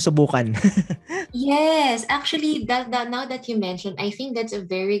gusto niyong subukan. Yes, actually, that now that you mentioned, I think that's a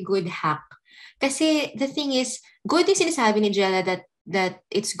very good hack. Kasi the thing is, good yung sinasabi ni Jella that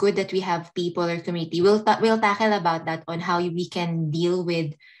it's good that we have people or community. We'll tackle about that on how we can deal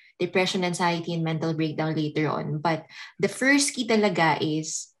with depression, anxiety, and mental breakdown later on. But the first key talaga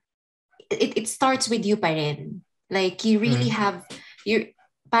is it starts with you pa rin. Like you really have you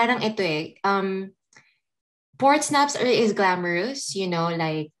parang ito port snaps is glamorous,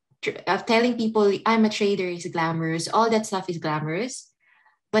 like telling people I'm a trader is glamorous. All that stuff is glamorous.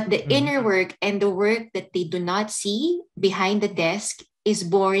 But the inner work and the work that they do not see behind the desk is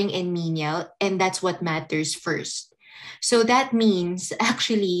boring and menial. And that's what matters first. So that means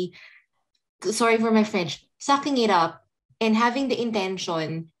actually, sorry for my French, sucking it up and having the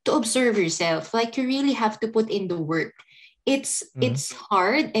intention to observe yourself. Like you really have to put in the work. It's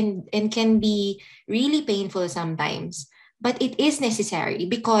hard and can be really painful sometimes, but it is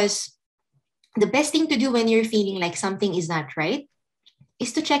necessary because the best thing to do when you're feeling like something is not right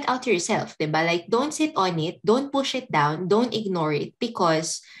is to check out yourself, diba? Like, don't sit on it, don't push it down, don't ignore it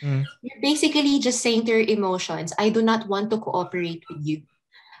because you're basically just saying to your emotions, I do not want to cooperate with you.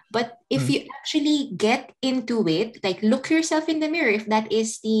 But if you actually get into it, like look yourself in the mirror, if that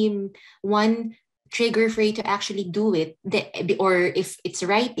is the one trigger for you to actually do it, or if it's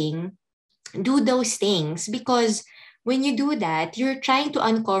writing, do those things because when you do that, you're trying to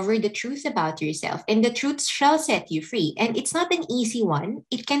uncover the truth about yourself and the truth shall set you free. And it's not an easy one.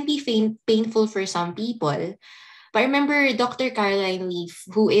 It can be painful for some people. But I remember Dr. Caroline Leaf,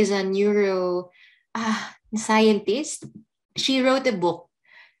 who is a neuro scientist, she wrote a book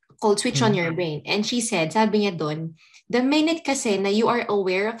called Switch on Your Brain. And she said, sabi niya doon, the minute kasi na you are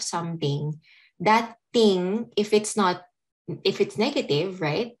aware of something, that thing, if it's negative,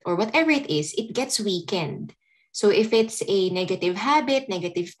 right? Or whatever it is, it gets weakened. So if it's a negative habit,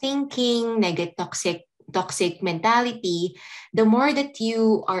 negative thinking, negative toxic mentality, the more that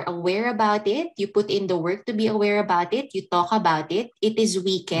you are aware about it, you put in the work to be aware about it, you talk about it, it is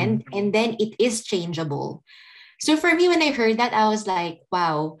weakened and then it is changeable. So for me, when I heard that, I was like,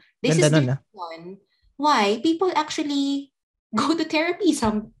 wow, this is the reason why people actually go to therapy.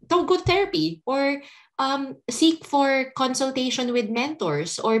 Some don't go to therapy or seek for consultation with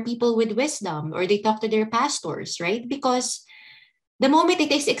mentors or people with wisdom, or they talk to their pastors, right? Because the moment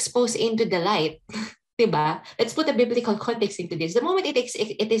it is exposed into the light, diba? Let's put a biblical context into this. The moment it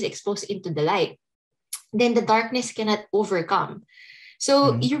is exposed into the light, then the darkness cannot overcome.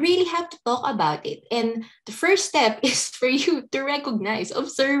 So you really have to talk about it. And the first step is for you to recognize,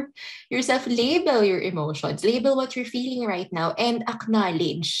 observe yourself, label your emotions, label what you're feeling right now, and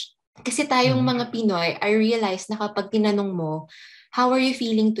acknowledge. Kasi tayong mga Pinoy, I realize na kapag tinanong mo, how are you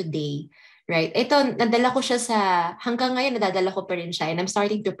feeling today? Right? Ito, nadala ko siya hanggang ngayon, nadadala ko pa rin siya. And I'm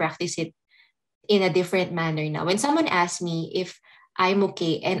starting to practice it in a different manner now. When someone asks me if I'm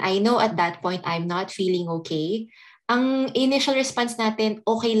okay, and I know at that point I'm not feeling okay, ang initial response natin,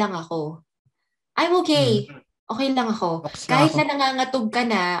 okay lang ako. I'm okay. Okay lang ako. Kahit na nangangatog ka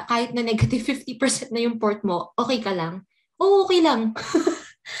na, kahit na negative 50% na yung port mo, okay ka lang? Oo, okay lang.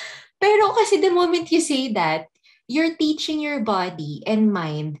 Pero kasi the moment you say that, you're teaching your body and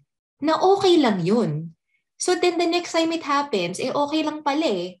mind na okay lang yun. So then the next time it happens, okay lang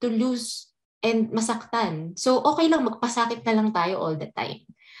pala to lose and masaktan. So okay lang, magpasakit na lang tayo all the time.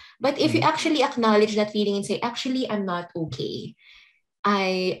 But if you actually acknowledge that feeling and say, actually, I'm not okay.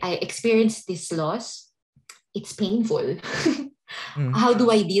 I experienced this loss. It's painful. How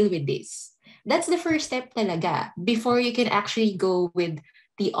do I deal with this? That's the first step talaga before you can actually go with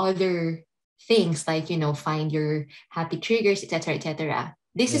the other things like, find your happy triggers, etc., etc.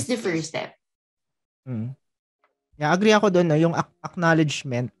 This is the first step. Yeah, agree ako doon, no, yung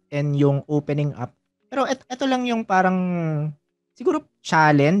acknowledgement and yung opening up. Pero ito lang yung parang siguro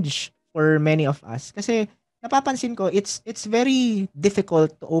challenge for many of us kasi napapansin ko it's very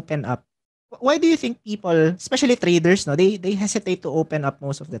difficult to open up. Why do you think people, especially traders, no, they hesitate to open up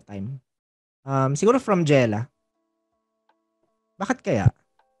most of the time? Siguro from Jella. Bakit kaya?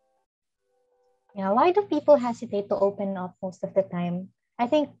 Yeah, why do people hesitate to open up most of the time? I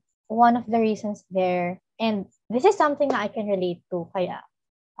think one of the reasons there, and this is something that I can relate to, kaya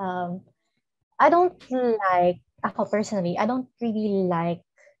I don't like, ako personally, I don't really like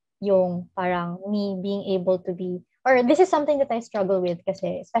yung parang me being able to be, or this is something that I struggle with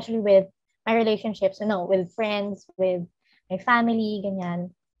kasi, especially with my relationships, with friends, with my family,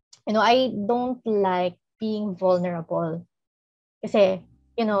 ganyan. I don't like being vulnerable. Kasi,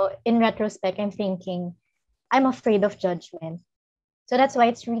 in retrospect, I'm thinking, I'm afraid of judgment. So that's why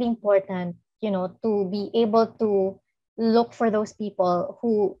it's really important, to be able to look for those people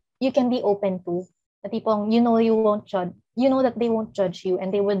who you can be open to. The tipong, you won't judge, that they won't judge you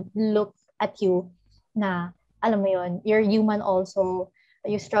and they would look at you na, alam mo yun, you're human also,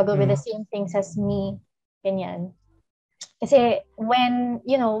 you struggle with the same things as me, ganyan. Kasi when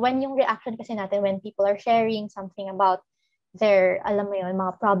yung reaction kasi natin when people are sharing something about their, alam mo yun,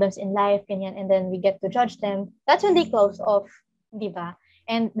 mga problems in life, ganyan, and then we get to judge them, that's when they close off, di ba?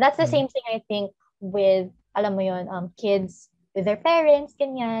 And that's the same thing I think with, alam mo yun, kids with their parents,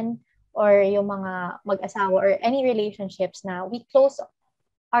 ganyan, or yung mga mag-asawa or any relationships na we close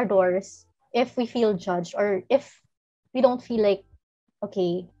our doors if we feel judged or if we don't feel like,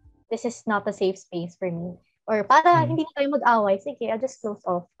 okay, this is not a safe space for me. Or para hindi na tayo mag-away, sige, I'll just close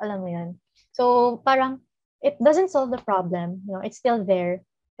off. Alam mo yun. So, parang, it doesn't solve the problem. It's still there.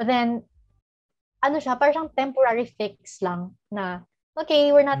 But then, parang temporary fix lang na,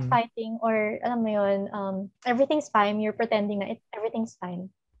 okay, we're not fighting or, alam mo yun, everything's fine. You're pretending na everything's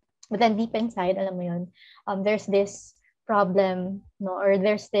fine. But then deep inside, alam mo yun, there's this problem, or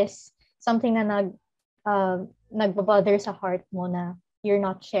there's this something na nagbabother sa heart mo na you're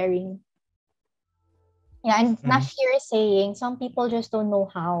not sharing. Yeah, and not here saying some people just don't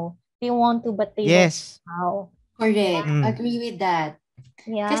know how. They want to, but they don't know how. Correct. Agree with that.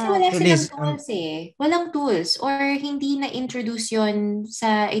 Yeah. Kasi wala silang tools Walang tools or hindi na-introduce yon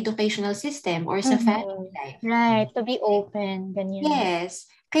sa educational system or sa family life. Right. To be open. Ganyan. Yes.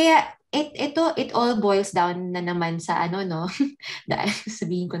 Kaya it all boils down na naman sa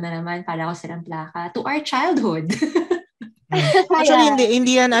sabihin ko na naman, para ako silang plaka, to our childhood. Actually,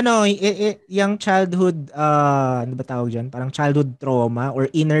 hindi yan, yung childhood, ano ba tawag dyan? Parang childhood trauma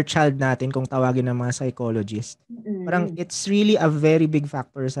or inner child natin kung tawagin ng mga psychologists. Parang it's really a very big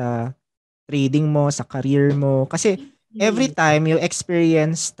factor sa trading mo, sa career mo. Kasi every time you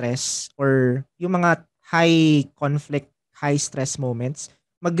experience stress or yung mga high conflict, high stress moments,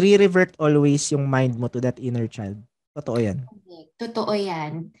 magre-revert always yung mind mo to that inner child. Totoo yan. Totoo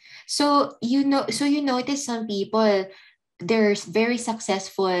yan. So you notice some people, they're very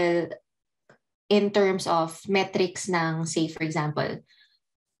successful in terms of metrics ng, say, for example,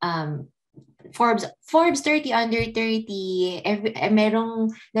 Forbes 30 under 30, merong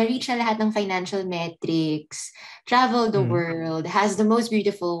na-reach na lahat ng financial metrics, travel the world, has the most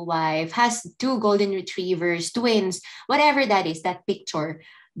beautiful wife, has 2 golden retrievers, twins, whatever that is, that picture.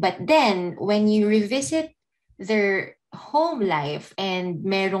 But then, when you revisit their home life and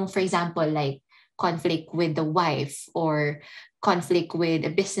merong, for example, like, conflict with the wife or conflict with a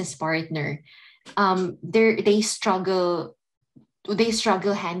business partner, they struggle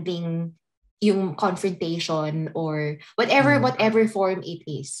handling yung confrontation or whatever form it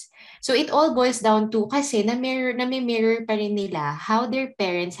is. So it all boils down to kasi na-mirror pa rin nila how their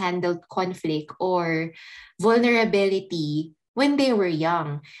parents handled conflict or vulnerability when they were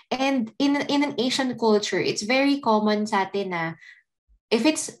young. And in an Asian culture, it's very common sa atin na if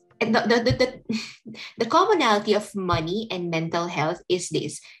it's the commonality of money and mental health is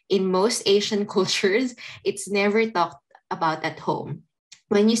this. In most Asian cultures, it's never talked about at home.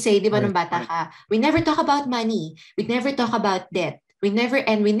 When you say, di ba nung bata ka, we never talk about money, we never talk about debt, we never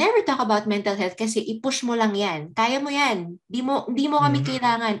talk about mental health kasi i-push mo lang yan. Kaya mo yan. Di mo kami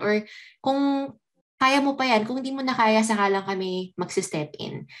kailangan, or kung kaya mo pa yan, kung hindi mo na kaya, saka lang kami magsi-step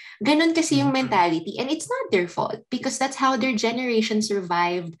in. Ganon kasi yung mentality. And it's not their fault because that's how their generation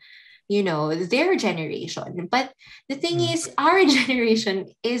survived, their generation. But the thing is, our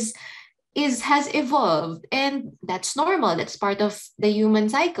generation has evolved, and that's normal. That's part of the human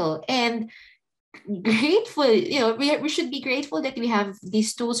cycle. And grateful, we should be grateful that we have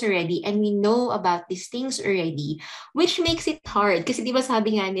these tools already and we know about these things already, which makes it hard. Kasi di ba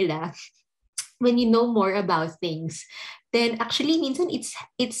sabi nga nila, when you know more about things, then actually minsan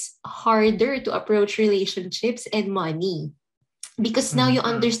it's harder to approach relationships and money. Because now you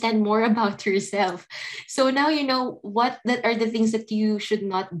understand more about yourself. So now you know what that are the things that you should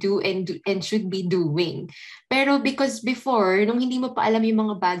not do and should be doing. Pero because before, nung hindi mo pa alam yung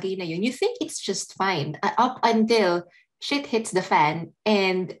mga bagay na yun, you think it's just fine up until shit hits the fan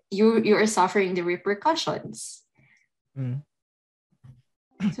and you are suffering the repercussions.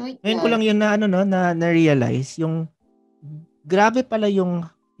 So, ngayon ko lang yun na-realize yung grabe pala yung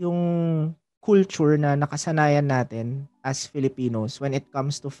culture na nakasanayan natin as Filipinos when it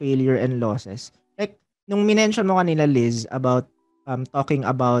comes to failure and losses. Like, nung minention mo kanina, Liz, about talking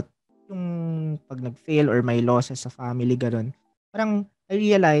about yung pag nag-fail or may losses sa family, ganun. Parang, I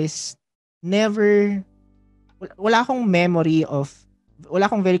realized, wala akong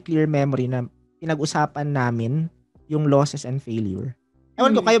very clear memory na pinag-usapan namin yung losses and failure.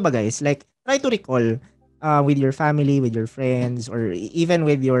 Ewan ko kayo ba guys, like, try to recall, with your family, with your friends, or even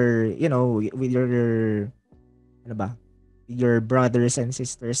with your, with your, ano ba, your brothers and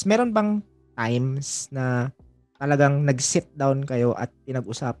sisters, meron bang times na talagang nag-sit down kayo at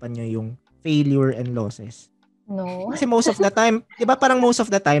pinag-usapan nyo yung failure and losses? No. Kasi most of the time, 'di ba, parang most of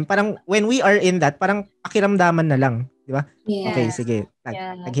the time, parang when we are in that, parang pakiramdaman na lang, 'di ba? Okay, Yeah. sige.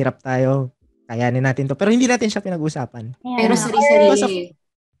 Yeah. Naghirap tayo. Kayanin natin 'to. Pero hindi natin siya pinag-usapan. Pero Yeah. Because of sari-sarili.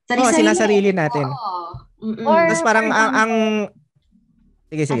 Sari-sarili. sinasarili natin. Oo. Or, Tapos for parang ang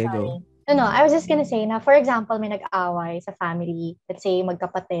example, sige, go. sorry. No, I was just gonna say na, for example, may nag-away sa family, let's say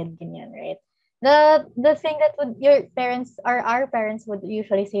magkapatid, ganyan, right? The thing that would your parents or our parents would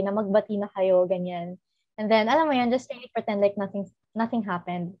usually say na magbati na kayo, ganyan. And then, alam mo yun, just really pretend like nothing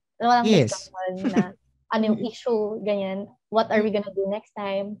happened. Walang Yes. discussion na ano yung issue, ganyan. What are we gonna do next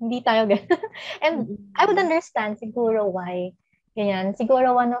time? Hindi tayo ganyan. And I would understand siguro why. Ganyan.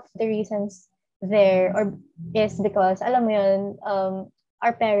 Siguro one of the reasons there or is because, alam mo yun,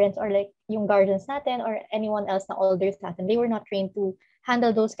 our parents or like yung guardians natin or anyone else na older sa atin, they were not trained to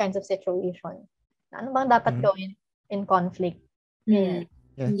handle those kinds of situations. Ano bang dapat gawin in conflict? Ganyan.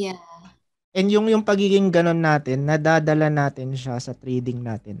 Yeah. And yung pagiging ganon natin, nadadala natin siya sa trading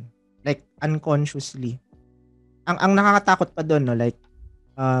natin. Like, unconsciously. Ang nakakatakot pa doon, no? Like,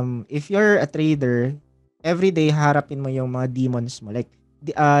 if you're a trader, every day harapin mo yung mga demons mo. Like,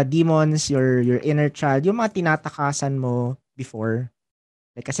 demons, your inner child, yung mga tinatakasan mo before.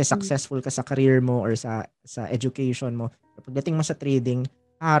 Like, kasi successful ka sa career mo or sa education mo. Pagdating mo sa trading,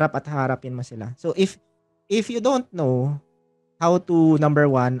 harapin mo sila. So, if you don't know how to, number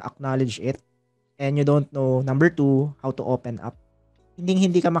one, acknowledge it, and you don't know, number two, how to open up,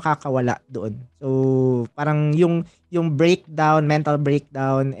 hindi ka makakawala doon. So, parang yung breakdown, mental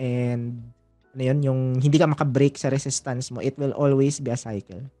breakdown, and ano yun, yung hindi ka makabreak sa resistance mo, it will always be a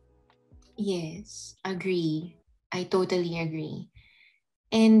cycle. Yes, agree. I totally agree.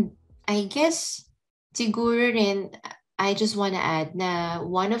 And I guess, siguro rin, I just want to add na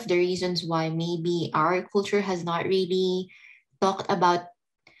one of the reasons why maybe our culture has not really talked about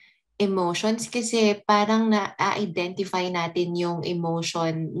emotions kasi parang na-identify natin yung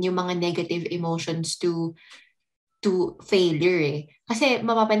emotion, yung mga negative emotions to failure eh. Kasi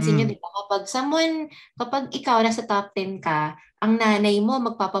mapapansin nyo, di ba, kapag ikaw nasa top 10 ka, ang nanay mo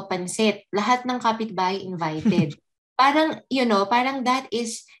magpapapansit, lahat ng kapitbahay invited. Parang, parang that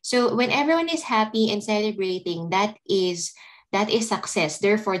is, so when everyone is happy and celebrating, that is success.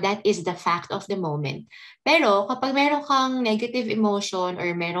 Therefore, that is the fact of the moment. Pero kapag meron kang negative emotion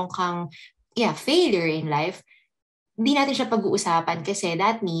or meron kang failure in life, hindi natin siya pag-uusapan kasi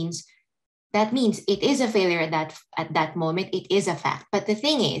that means it is a failure at that moment. It is a fact. But the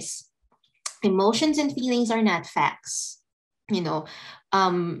thing is, emotions and feelings are not facts.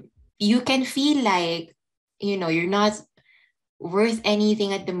 You can feel like you're not worth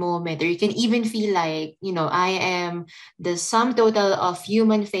anything at the moment, or you can even feel like I am the sum total of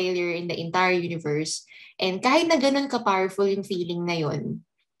human failure in the entire universe. And kahit na ganun ka powerful yung feeling na yun,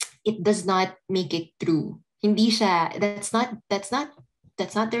 it does not make it true. Hindi siya, that's not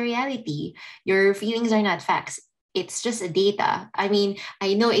the reality. Your feelings are not facts. It's just a data. I mean,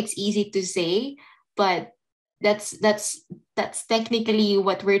 I know it's easy to say, but that's technically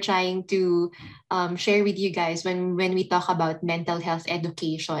what we're trying to share with you guys when we talk about mental health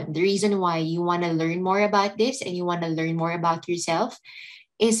education. The reason why you want to learn more about this and you want to learn more about yourself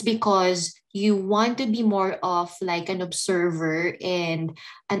is because you want to be more of like an observer and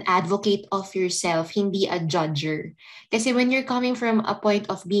an advocate of yourself, hindi a judger. Kasi when you're coming from a point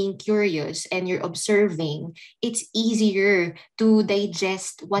of being curious and you're observing, it's easier to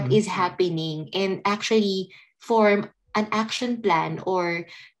digest what is happening and actually form an action plan, or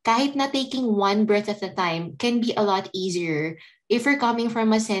kahit na taking one breath at a time can be a lot easier if you're coming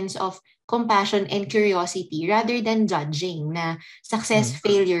from a sense of compassion and curiosity rather than judging na success,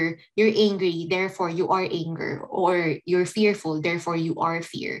 failure, you're angry, therefore you are anger, or you're fearful, therefore you are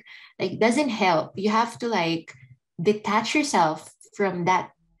fear. Like, doesn't help. You have to like detach yourself from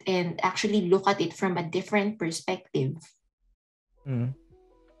that and actually look at it from a different perspective.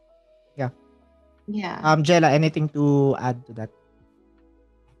 Yeah. Jella, anything to add to that?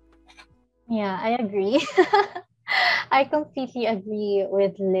 Yeah, I agree. I completely agree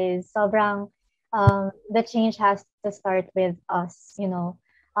with Liz. Sobrang, the change has to start with us,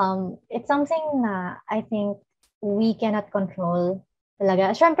 It's something na I think we cannot control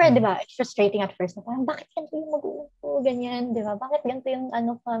talaga. Siyempre, di ba, it's frustrating at first. Na parang, bakit ganito yung mag-uupo, ganyan, di ba? Bakit ganito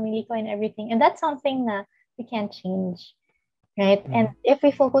yung family ko and everything? And that's something na we can't change, right? And if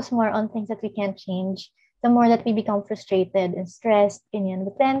we focus more on things that we can't change, the more that we become frustrated and stressed, ganyan.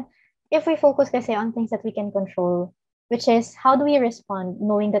 But then, if we focus kasi on things that we can control, which is how do we respond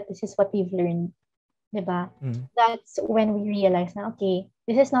knowing that this is what we've learned, diba? That's when we realize na, okay,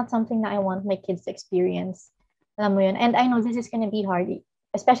 this is not something that I want my kids to experience. Alam mo yun? And I know this is gonna be hard,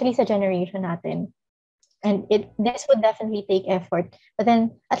 especially sa generation natin. And this would definitely take effort. But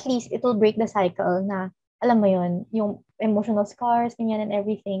then, at least, it will break the cycle na, alam mo yun, yung emotional scars, ganyan and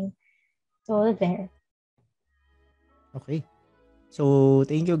everything. So, there. Okay. So,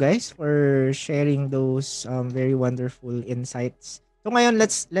 thank you guys for sharing those very wonderful insights. So, ngayon,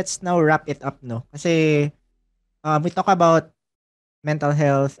 let's now wrap it up, no? Kasi, we talk about mental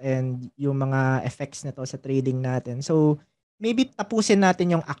health and yung mga effects nito sa trading natin. So, maybe tapusin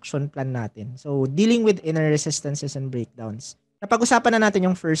natin yung action plan natin. So, dealing with inner resistances and breakdowns. Napag-usapan na natin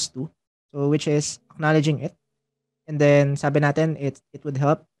yung first two. So, which is acknowledging it. And then, sabi natin, it would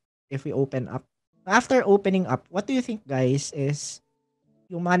help if we open up. After opening up, what do you think, guys, is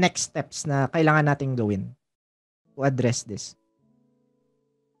yung mga next steps na kailangan nating gawin to address this?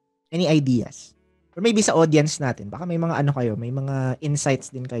 Any ideas? Or maybe sa audience natin, baka may mga ano kayo, may mga insights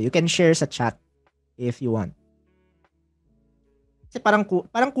din kayo. You can share sa chat if you want. Kasi parang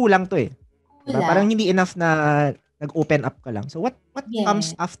kulang to eh. Diba? Parang hindi enough na nag-open up ka lang. So what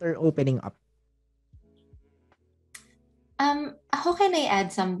comes after opening up? How can I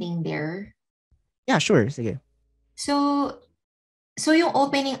add something there? Yeah, sure. Sige. So yung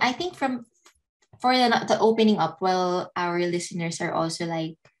opening, I think for the opening up, well, our listeners are also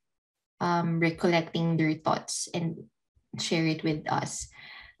like recollecting their thoughts and share it with us.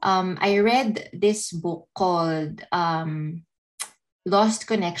 I read this book called Lost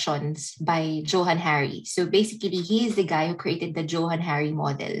Connections by Johann Hari. So basically, he is the guy who created the Johann Hari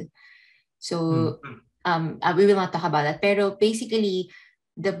model. So we will not talk about that. Pero basically,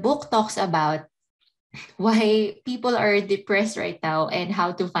 the book talks about why people are depressed right now and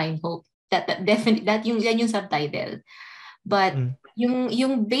how to find hope. That definitely yung subtitle. But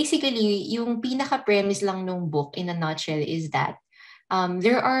yung basically yung pinaka premise lang nung book in a nutshell is that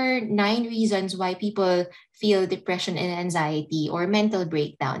there are 9 reasons why people feel depression and anxiety or mental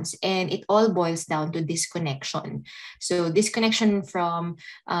breakdowns, and it all boils down to disconnection. So disconnection from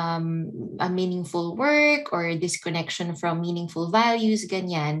a meaningful work or disconnection from meaningful values,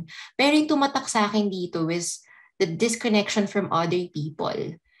 ganyan. Pero yung tumatak sa akin dito is the disconnection from other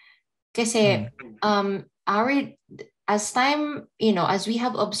people. Kasi as time, as we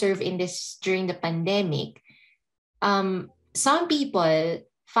have observed during the pandemic, some people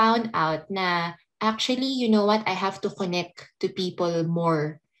found out na actually, you know what, I have to connect to people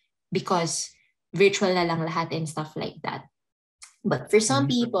more because virtual na lang lahat and stuff like that. But for some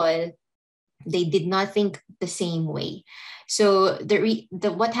people, they did not think the same way. So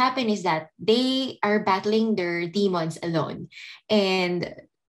what happened is that they are battling their demons alone. And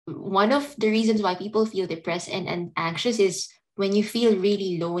one of the reasons why people feel depressed and anxious is when you feel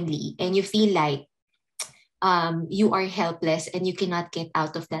really lonely and you feel like you are helpless and you cannot get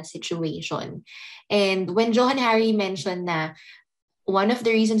out of that situation. And when Johann Hari mentioned na one of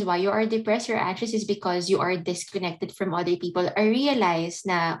the reasons why you are depressed or anxious is because you are disconnected from other people, I realized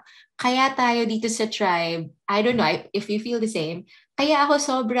na kaya tayo dito sa tribe, I don't know if you feel the same, kaya ako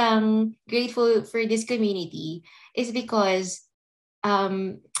sobrang grateful for this community is because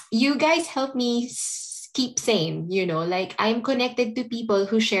you guys help me keep sane, like I'm connected to people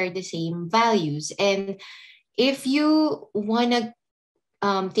who share the same values. And if you want to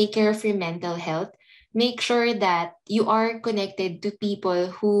take care of your mental health, make sure that you are connected to people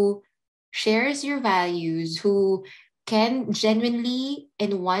who shares your values, who can genuinely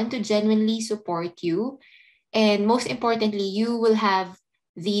and want to genuinely support you. And most importantly, you will have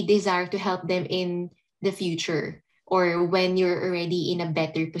the desire to help them in the future or when you're already in a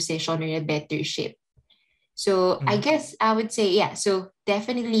better position or a better shape. So I guess I would say, so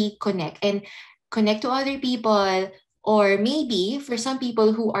definitely connect to other people, or maybe for some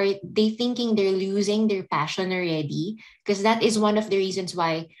people who are they thinking they're losing their passion already, because that is one of the reasons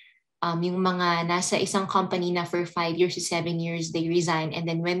why yung mga nasa isang company na for 5 years to 7 years they resign, and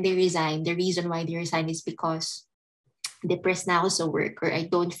then when they resign, the reason why they resign is because depressed na ako sa work or I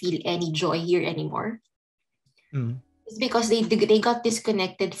don't feel any joy here anymore. It's because they got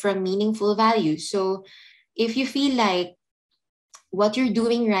disconnected from meaningful values. So if you feel like what you're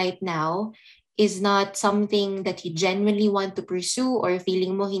doing right now is not something that you genuinely want to pursue, or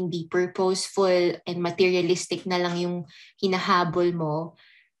feeling mo hindi purposeful and materialistic na lang yung hinahabol mo,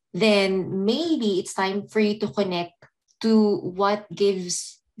 then maybe it's time for you to connect to what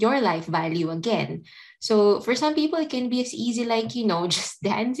gives your life value again. So for some people, it can be as easy like, just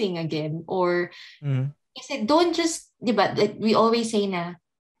dancing again, or kasi don't just, diba, we always say na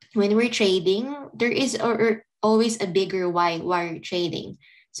when we're trading, there is always a bigger why you're trading.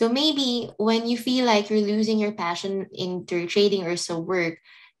 So maybe when you feel like you're losing your passion into trading or so work,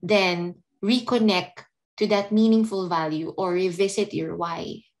 then reconnect to that meaningful value or revisit your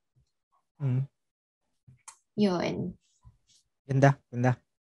why. Mm. Yun. Ganda, ganda.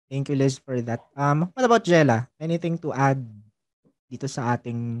 Thank you, Liz, for that. What about Jella? Anything to add dito sa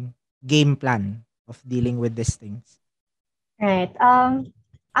ating game plan of dealing with these things? Right.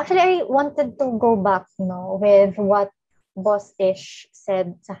 Actually, I wanted to go back, with what Boss Ish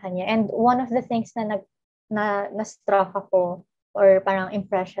said sa kanya. And one of the things na struck ako or parang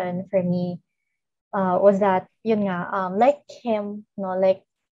impression for me was that, yun nga, like him, like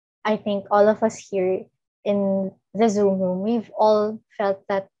I think all of us here in the Zoom room, we've all felt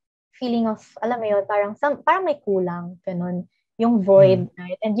that feeling of, alam mo yun, parang may kulang, ganun, yung void,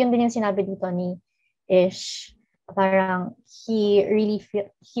 right? And yun din yung sinabi dito ni Ish, parang he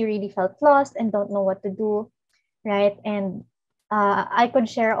really felt lost and don't know what to do, right? And I could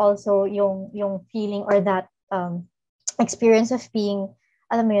share also yung feeling or that experience of being,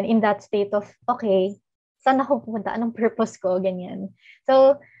 alam mo yun, in that state of, okay, saan ako pupunta? Anong purpose ko? Ganyan.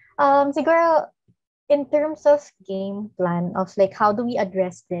 So, siguro, in terms of game plan of like, how do we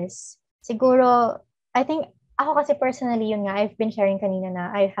address this? Siguro, I think, ako kasi personally, yun nga, I've been sharing kanina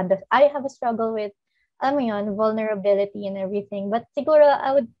na I have a struggle with, alam mo yun, vulnerability and everything. But siguro,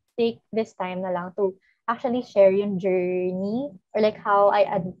 I would take this time na lang to actually share yung journey or like how I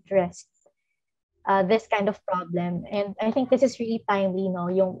addressed this kind of problem. And I think this is really timely,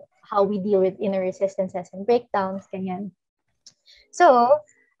 yung how we deal with inner resistances and breakdowns, ganyan. So,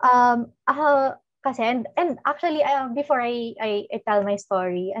 kasi, and actually, before I tell my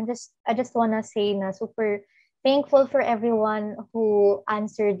story, I just wanna say na super thankful for everyone who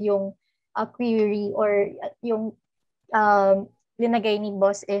answered yung query or yung linagay ni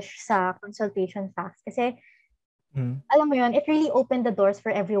Boss Ish sa consultation facts. Kasi, alam mo yun, it really opened the doors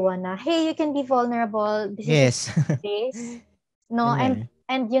for everyone na, hey, you can be vulnerable. This is your space. No, and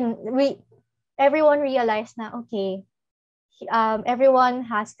yun, everyone realized na, okay, everyone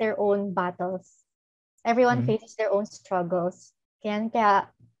has their own battles. Everyone faces their own struggles. Kaya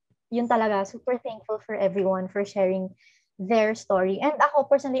yun talaga, super thankful for everyone for sharing their story. And ako,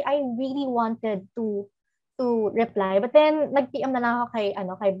 personally, I really wanted to reply. But then, nag-PM na lang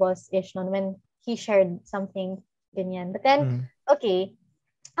ako kay Boss Ish noon when he shared something ganyan. But then, okay,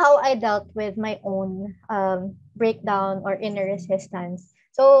 how I dealt with my own breakdown or inner resistance.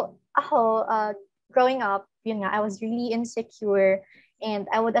 So, ako, growing up, yun nga, I was really insecure and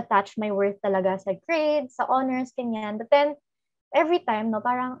I would attach my worth talaga sa grades, sa honors, ganyan. But then, every time,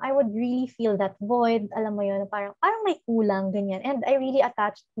 parang I would really feel that void, alam mo yun, parang may kulang, ganyan. And I really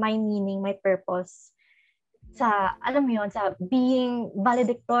attached my meaning, my purpose sa, alam mo yun, sa being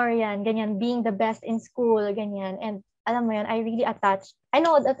valedictorian, ganyan, being the best in school, ganyan. And alam mo yun, I really attached, I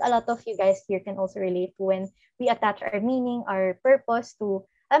know that a lot of you guys here can also relate to when we attach our meaning, our purpose to,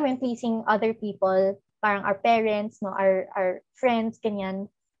 alam mo yun, pleasing other people, parang our parents, our friends, ganyan.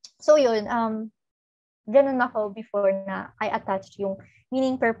 So yun, ganun ako before na I attached yung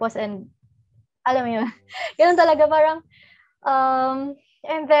meaning, purpose, and alam mo yun, ganun talaga parang,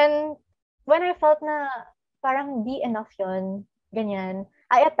 and then, when I felt na parang di enough yun, ganyan,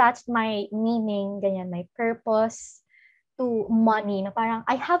 I attached my meaning, ganyan, my purpose to money, na parang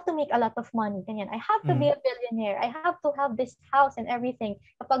I have to make a lot of money, ganyan, I have to be a billionaire, I have to have this house and everything.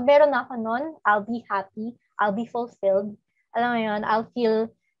 Kapag meron na ako nun, I'll be happy, I'll be fulfilled, alam mo yun, I'll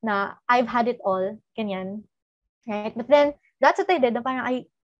feel na I've had it all, ganyan, right? But then, that's what I did, na parang I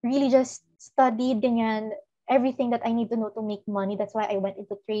really just studied, ganyan, everything that I need to know to make money. That's why I went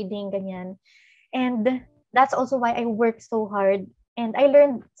into trading, ganyan. And that's also why I worked so hard. And I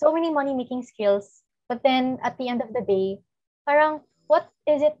learned so many money-making skills. But then, at the end of the day, parang, what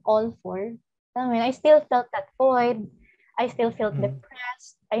is it all for? I mean, I still felt that void. I still felt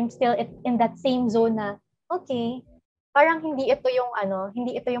depressed. I'm still in that same zone na, okay, parang hindi ito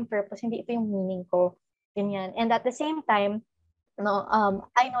yung purpose, hindi ito yung meaning ko. Ganyan. And at the same time, I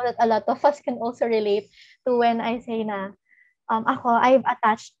know that a lot of us can also relate to when I say na, I've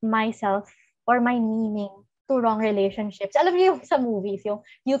attached myself or my meaning to wrong relationships. Alam niyo yung sa movies, yung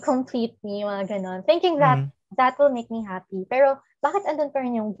you complete me, mga ganon. Thinking that that will make me happy. Pero, bakit andun pa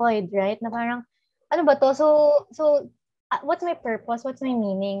rin yung void, right? Na parang, ano ba to? So what's my purpose? What's my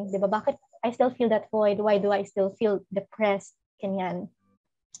meaning? Diba? Bakit I still feel that void? Why do I still feel depressed? Ganyan.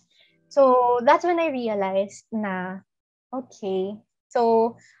 So, that's when I realized na, okay,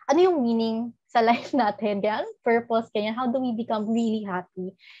 so, ano yung meaning sa life natin? Yan, purpose, ganyan. How do we become really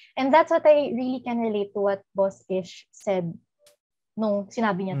happy? And that's what I really can relate to what Boss Ish said nung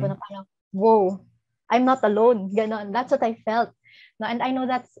sinabi niya to na parang, whoa, I'm not alone. Ganon. That's what I felt. No, and I know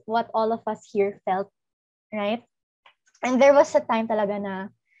that's what all of us here felt, right? And there was a time talaga na,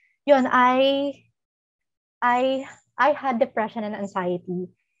 yun, I had depression and anxiety.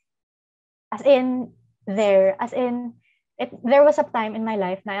 As in, there was a time in my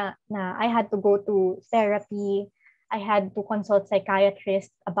life na I had to go to therapy. I had to consult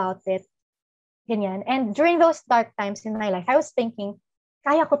psychiatrist about it. Ganyan. And during those dark times in my life, I was thinking,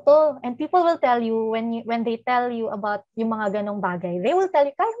 kaya ko to. And people will tell you, when they tell you about yung mga ganong bagay, they will tell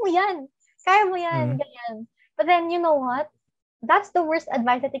you, kaya mo yan. Kaya mo yan. Ganyan. But then, you know what? That's the worst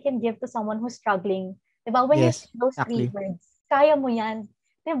advice that you can give to someone who's struggling. Diba? When you say those three words, kaya mo yan.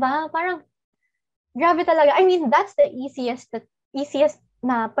 Diba? Parang, grabe talaga. I mean, that's the easiest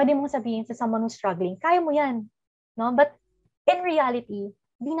na pwede mong sabihin sa someone who's struggling. Kaya mo yan. No? But in reality,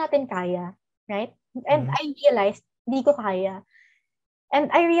 di natin kaya. Right? And I realized, di ko kaya.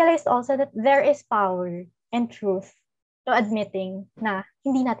 And I realized also that there is power and truth to admitting na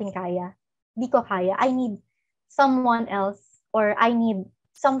hindi natin kaya. Di ko kaya. I need someone else or I need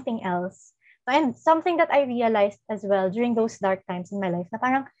something else. And something that I realized as well during those dark times in my life na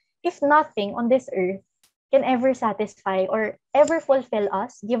parang if nothing on this earth can ever satisfy or ever fulfill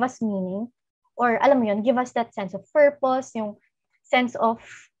us, give us meaning, or alam mo yun, give us that sense of purpose, yung sense of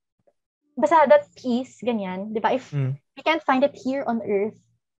basta that peace, ganyan, di ba? If we can't find it here on earth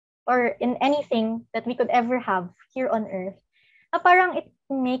or in anything that we could ever have here on earth, parang it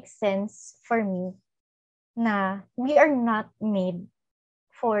makes sense for me na we are not made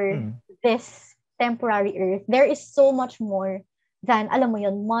for this temporary earth. There is so much more than, alam mo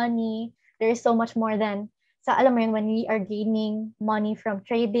yun, money. There is so much more than, alam mo yun, when we are gaining money from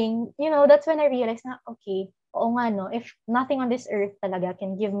trading, you know, that's when I realized na, okay, oo nga, no, if nothing on this earth talaga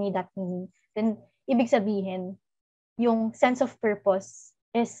can give me that meaning, then ibig sabihin, yung sense of purpose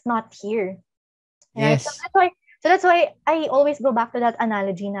is not here. Right? Yes. So that's why I always go back to that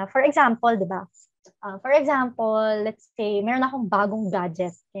analogy na, for example, di ba? For example, let's say, meron akong bagong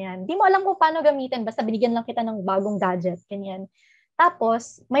gadget. Ganyan. Di mo alam kung paano gamitin, basta binigyan lang kita ng bagong gadget. Ganyan.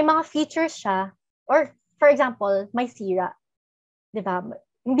 Tapos, may mga features siya, or for example, may sira. Di ba?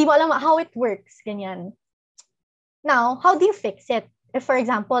 Hindi mo alam how it works. Ganyan. Now, how do you fix it? If, for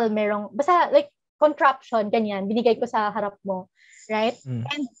example, merong, basta like, contraption, ganyan, binigay ko sa harap mo. Right?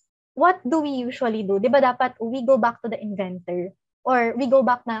 And what do we usually do? Di ba dapat we go back to the inventor? Or we go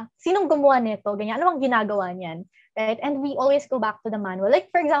back na, sinong gumawa nito? Ganyan, ano ang ginagawa niyan? Right? And we always go back to the manual. Like,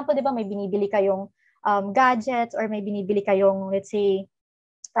 for example, di ba, may binibili kayong gadgets or may binibili kayong, let's say,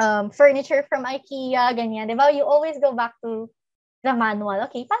 furniture from IKEA, ganyan. Di ba? You always go back to the manual.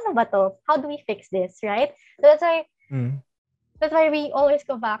 Okay, paano ba to? How do we fix this? Right? So that's why we always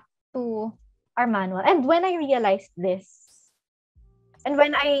go back to our manual. And when I realized this, and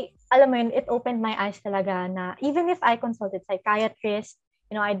when alam mo yun, it opened my eyes talaga na even if I consulted psychiatrists,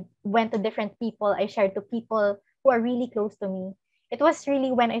 you know, I went to different people, I shared to people who are really close to me. It was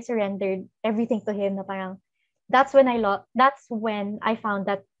really when I surrendered everything to him na parang, that's when I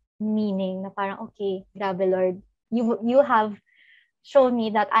found that meaning na parang, okay, grabe Lord, you have shown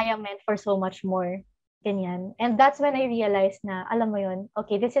me that I am meant for so much more. Ganyan. And that's when I realized na, alam mo yun,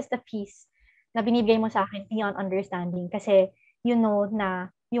 okay, this is the peace na binibigay mo sa akin beyond understanding. Kasi, you know na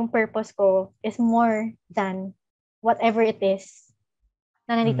yung purpose ko is more than whatever it is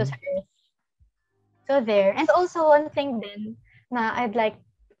na nandito sa earth. So there. And also one thing din na I'd like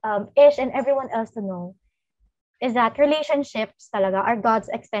Ish and everyone else to know is that relationships talaga are God's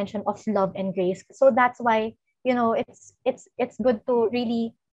extension of love and grace. So that's why, you know, it's good to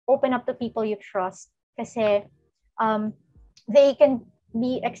really open up to people you trust kasi they can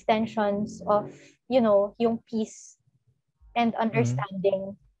be extensions of, you know, yung peace and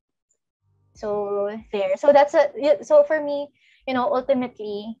understanding. So there. So so for me, you know,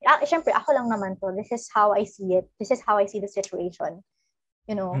 ultimately, syempre ako lang naman to. This is how I see it. This is how I see the situation.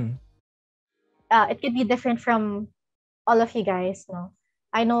 You know, it could be different from all of you guys. No,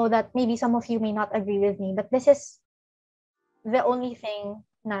 I know that maybe some of you may not agree with me, but this is the only thing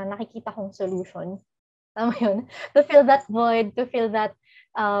na nakikita kong solution. Alam mo yun? To fill that void, to fill that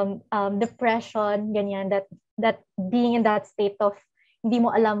depression, ganyan, that being in that state of hindi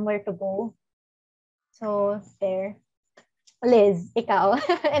mo alam where to go. So, there. Liz, ikaw,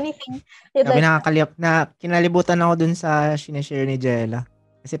 anything you'd Sabi like? na kinalibutan ako dun sa sinishare ni Jella.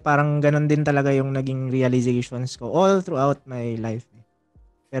 Kasi parang ganun din talaga yung naging realizations ko all throughout my life.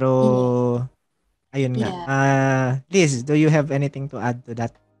 Pero, ayun nga. Liz, do you have anything to add to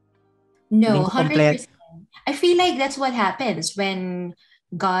that? No, 100%. I feel like that's what happens when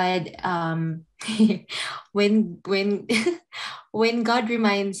God when when God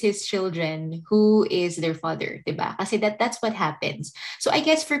reminds his children who is their father, diba? Kasi that's what happens. So I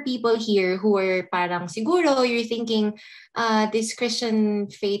guess for people here who are parang siguro you're thinking, this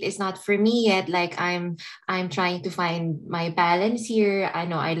Christian faith is not for me yet. Like I'm trying to find my balance here. I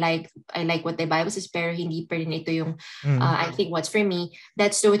know I like what the Bible says, pero hindi pa rin ito yung I think what's for me.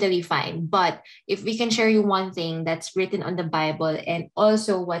 That's totally fine. But if we can share you one thing that's written on the Bible and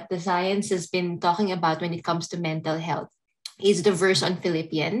also what the science has been talking about when it comes to mental health is the verse on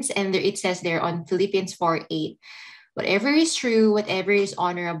Philippians. And there, it says there on Philippians 4:8, whatever is true, whatever is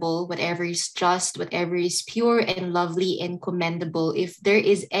honorable, whatever is just, whatever is pure and lovely and commendable, if there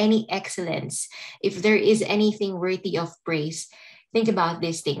is any excellence, if there is anything worthy of praise, think about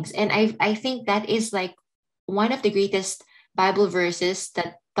these things. And I think that is like one of the greatest Bible verses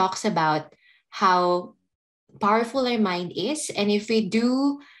that talks about how powerful our mind is. And if we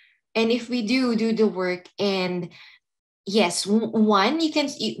do the work, and yes, one,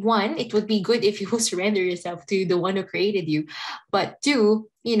 it would be good if you will surrender yourself to the one who created you. But two,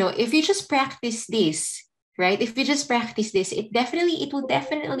 if you just practice this, right? If you just practice this, it will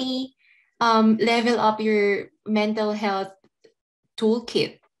definitely level up your mental health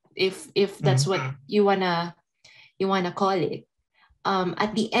toolkit, if that's what you wanna call it.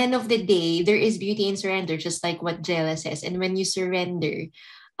 At the end of the day, there is beauty in surrender, just like what Jella says. And when you surrender,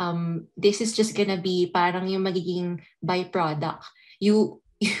 this is just gonna be parang yung magiging byproduct. You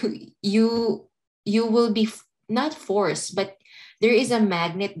will be not forced, but there is a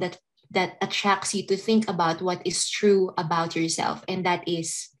magnet that attracts you to think about what is true about yourself, and that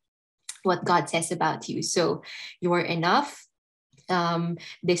is what God says about you. So you are enough.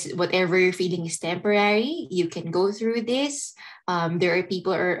 This, whatever you're feeling, is temporary. You can go through this. There are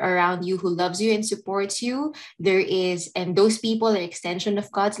people around you who loves you and supports you. And those people are extension of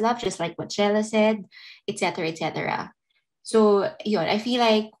God's love, just like what Shella said, etc., etc. So I feel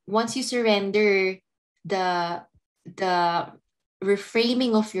like once you surrender, the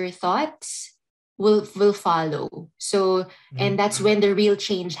reframing of your thoughts will follow. So, and that's when the real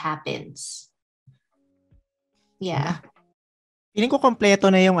change happens. Yeah. Feeling ko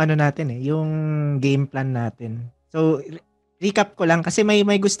kompleto na yung natin yung game plan natin. So recap ko lang kasi may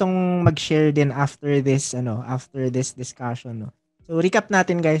gustong mag-share din after this discussion, no. So recap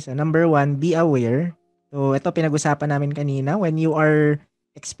natin, guys. Number 1, be aware. So ito pinag-usapan namin kanina, when you are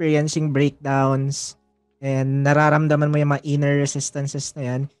experiencing breakdowns and nararamdaman mo yung mga inner resistances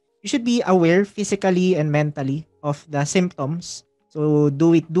na yan, you should be aware physically and mentally of the symptoms. So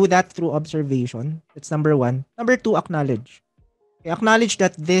do that through observation. That's number 1. Number 2, acknowledge. Acknowledge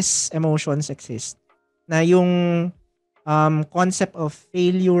that these emotions exist. Na yung concept of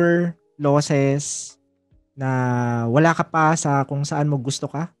failure, losses, na wala ka pa sa kung saan mo gusto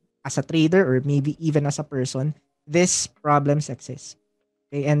ka as a trader or maybe even as a person, these problems exist.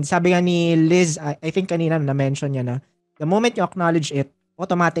 Okay? And sabi nga ni Liz, I think kanina na-mention niya na, the moment you acknowledge it,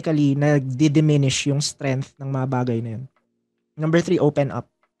 automatically nag-diminish yung strength ng mga bagay na yun. Number 3, open up.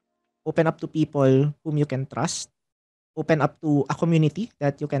 Open up to people whom you can trust. Open up to a community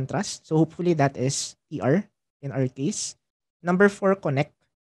that you can trust. So hopefully that is TR in our case. Number 4, connect.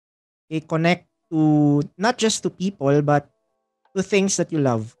 Okay, connect to not just to people but to things that you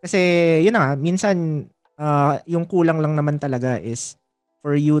love. Kasi yun na, minsan yung kulang lang naman talaga is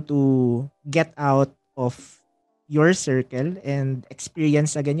for you to get out of your circle and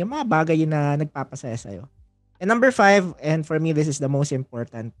experience again yung mga bagay na nagpapasaya sa'yo. And number 5, and for me this is the most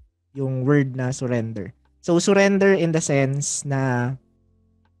important, yung word na surrender. So, surrender in the sense na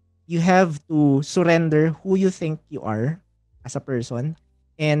you have to surrender who you think you are as a person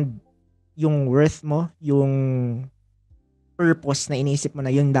and yung worth mo, yung purpose na iniisip mo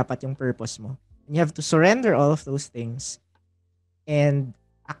na yun dapat yung purpose mo. And you have to surrender all of those things and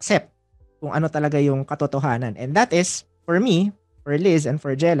accept kung ano talaga yung katotohanan. And that is, for me, for Liz, and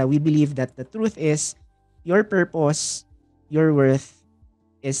for Jella, we believe that the truth is your purpose, your worth,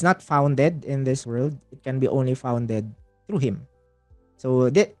 is not founded in this world. It can be only founded through Him. So,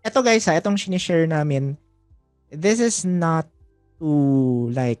 eto guys itong sinishare namin, this is not to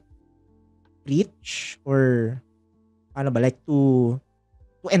like preach or to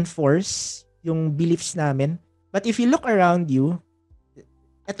enforce yung beliefs namin. But if you look around you,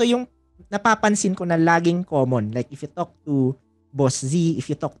 ito yung napapansin ko na laging common. Like if you talk to Boss Z, if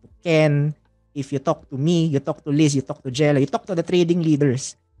you talk to Ken, if you talk to me, you talk to Liz, you talk to Jella, you talk to the trading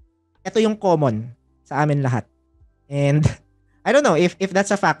leaders. Ito yung common sa amin lahat. And I don't know if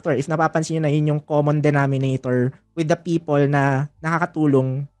that's a factor, if napapansin nyo na yun yung common denominator with the people na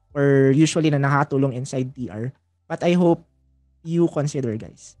nakakatulong or usually na nakakatulong inside TR. But I hope you consider,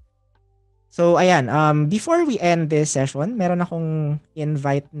 guys. So, ayan, before we end this session, meron akong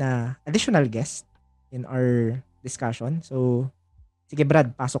invite na additional guest in our discussion. So, sige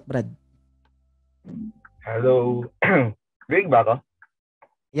Brad, pasok Brad. Hello. Greg ba ako?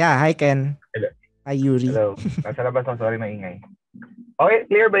 Yeah, hi Ken. Hello. Hi Yuri. Hello. Nasa labas ako, sorry maingay. Okay,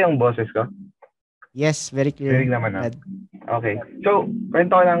 clear ba yung boses ko? Yes, very clear. Rinig naman na. Brad. Okay. So,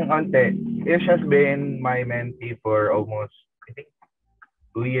 kwento ko lang onte. Ish has been my mentee for almost, I think,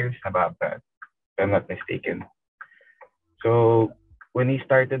 2 years about that, if I'm not mistaken. So, when he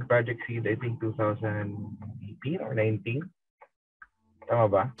started Project Seed, I think 2018 or 19. Tama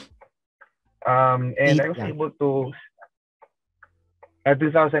ba? And I was able to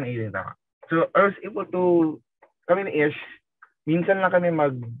 2018 tama. So I was able to kami ni Ish, minsan lang kami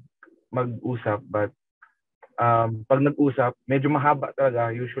mag-usap, but pag nag-usap, medyo mahaba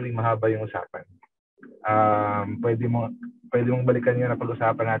talaga, usually mahaba yung usapan. Pwede mong balikan yun na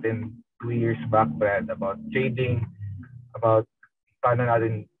pag-usapan natin 2 years back, Brad, about trading, about paano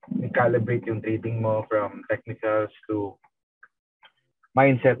natin i-calibrate yung trading mo from technicals to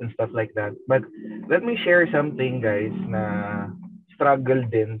mindset and stuff like that. But let me share something, guys, na struggle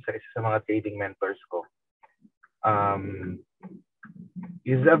din sa isa sa mga trading mentors ko.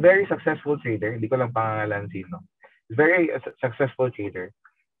 He's a very successful trader. Hindi ko lang pangalan sino. He's very successful trader.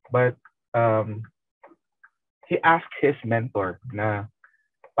 But he asked his mentor na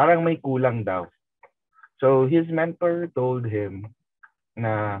parang may kulang daw. So his mentor told him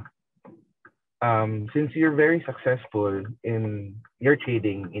na since you're very successful in your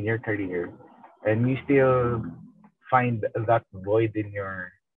trading, in your career, and you still find that void in your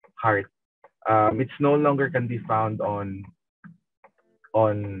heart, it's no longer can be found on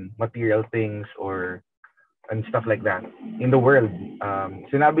material things or and stuff like that in the world.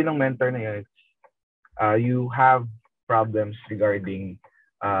 Sinabi ng mentor na yun, you have problems regarding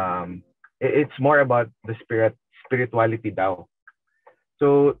it's more about the spirituality daw.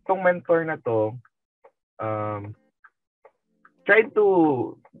 So, tong mentor na to, try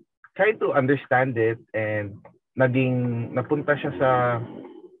to understand it, and napunta siya sa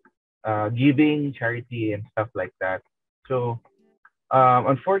giving, charity, and stuff like that. So,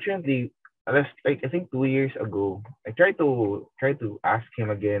 unfortunately, like I think 2 years ago, I tried to ask him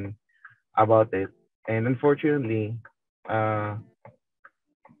again about it, and unfortunately,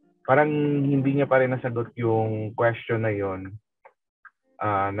 parang hindi niya pa rin nasagot yung question na yon.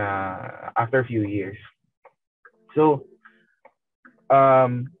 Na after a few years. So I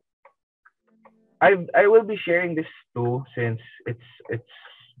will be sharing this too, since it's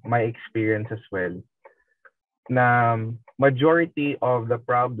my experience as well. Na majority of the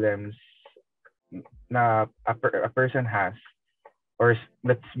problems na a person has, or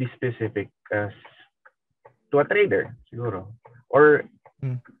let's be specific, as to a trader siguro, or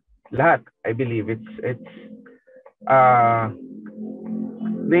lahat, I believe it's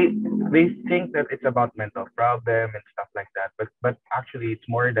they think that it's about mental problem and stuff like that, but actually it's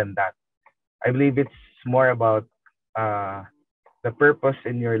more than that. I believe it's more about the purpose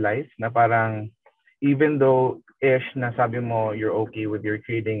in your life, na parang even though ish na sabi mo you're okay with your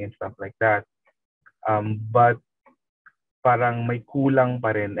trading and stuff like that, but parang may kulang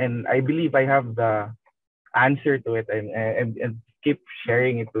pa rin, and I believe I have the answer to it, and keep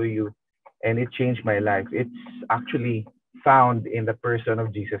sharing it to you, and it changed my life. It's actually found in the person of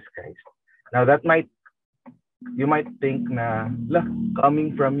Jesus Christ. Now you might think na,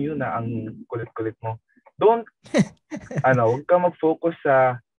 coming from you na ang kulit-kulit mo. Don't, huwag ka mag-focus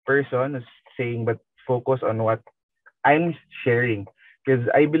sa person who's saying, but focus on what I'm sharing. Because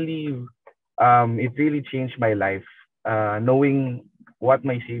I believe it really changed my life. Knowing what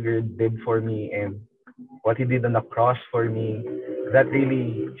my Savior did for me and what He did on the cross for me, that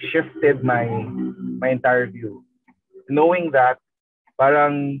really shifted my entire view. Knowing that,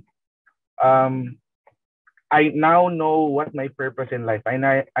 parang I now know what my purpose in life. I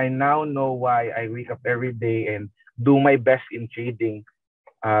now know why I wake up every day and do my best in trading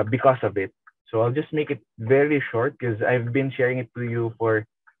because of it. So I'll just make it very short, because I've been sharing it to you for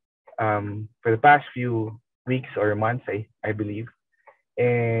the past few weeks or months, I believe.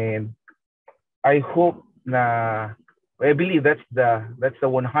 And I hope na, I believe that's the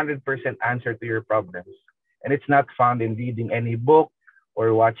 100% answer to your problems. And it's not found in reading any book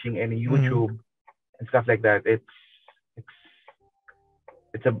or watching any YouTube and stuff like that. It's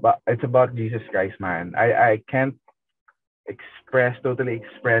about Jesus Christ, man. I can't totally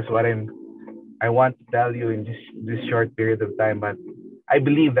express what I want to tell you in just this short period of time, but I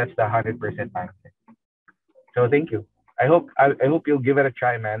believe that's the 100% answer. So thank you. I hope you'll give it a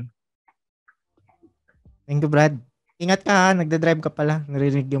try, man. Thank you, Brad. Ingat ka ha, nagda-drive ka pala.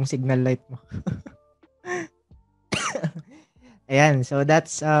 Narinig yung signal light mo. Ayan, so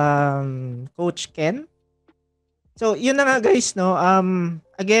that's Coach Ken. So, yun na nga guys, no?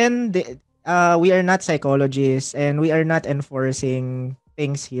 Again, we are not psychologists and we are not enforcing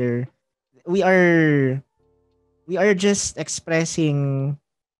things here. We are just expressing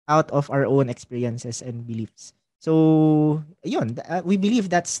out of our own experiences and beliefs. So, yun, we believe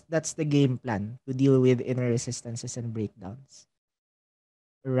that's the game plan to deal with inner resistances and breakdowns.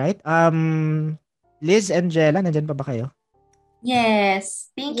 Right? Liz and Jella, nandyan pa ba kayo? Yes.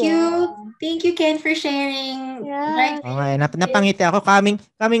 Thank you. Thank you, Ken, for sharing. Yeah. Right. Okay, napangiti ako.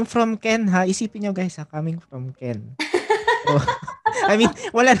 Coming from Ken, ha? Isipin nyo guys, ha? Coming from Ken. So, I mean,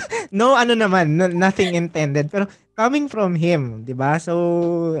 wala, no ano naman, nothing intended. Pero coming from him, di ba?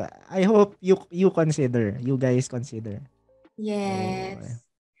 So, I hope you guys consider. Yes.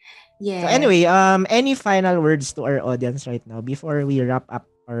 So anyway, any final words to our audience right now before we wrap up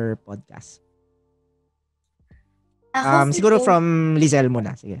our podcast? Siguro from Liezl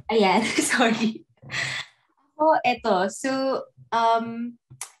muna. Sige. Ayan, sorry. Eto. So,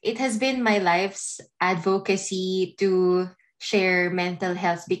 it has been my life's advocacy to share mental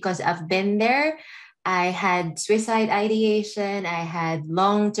health because I've been there. I had suicide ideation. I had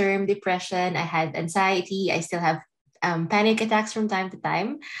long-term depression. I had anxiety. I still have panic attacks from time to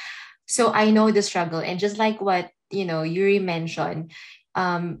time. So I know the struggle. And just like what, Yuri mentioned,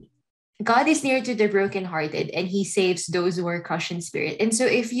 God is near to the brokenhearted and he saves those who are crushed in spirit. And so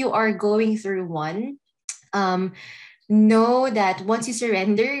if you are going through one, know that once you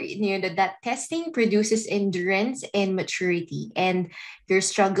surrender, that testing produces endurance and maturity. And your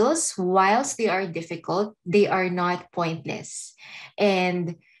struggles, whilst they are difficult, they are not pointless.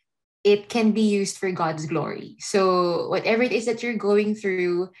 And it can be used for God's glory. So whatever it is that you're going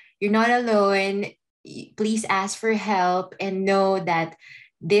through, you're not alone. Please ask for help and know that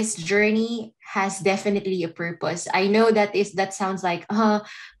this journey has definitely a purpose. I know that sounds like,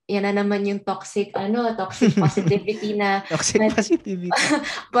 yan na naman yung toxic positivity na. Toxic positivity.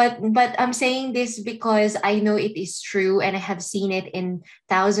 But I'm saying this because I know it is true and I have seen it in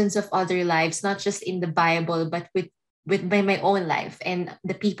thousands of other lives, not just in the Bible, but with my own life and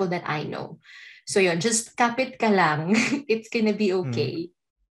the people that I know. So yun, just kapit ka lang. It's gonna be okay.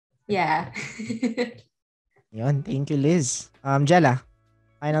 Yeah. Yun, thank you, Liz. Jella,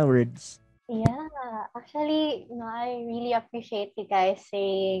 final words. Yeah, actually, I really appreciate you guys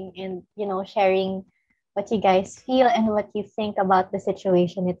saying and, sharing what you guys feel and what you think about the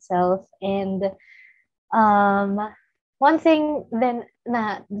situation itself. And one thing then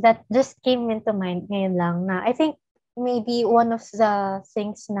that just came into mind ngayon lang na I think maybe one of the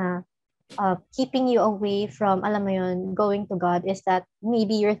things na keeping you away from, alam mo yun, going to God is that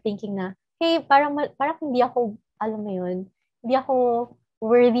maybe you're thinking na, hey, parang hindi ako, alam mo yun, hindi ako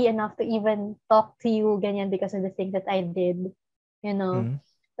worthy enough to even talk to you ganyan because of the things that I did,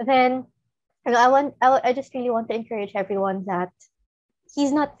 But then I just really want to encourage everyone that he's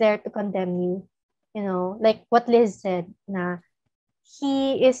not there to condemn you, like what Liz said na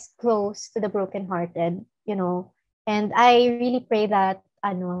he is close to the brokenhearted, and I really pray that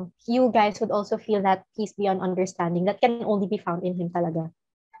you guys would also feel that peace beyond understanding that can only be found in him talaga.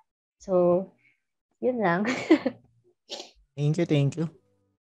 So yun lang. Thank you.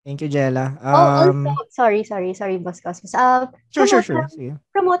 Thank you, Jella. Also, sorry, Boss Cosmos. Sure.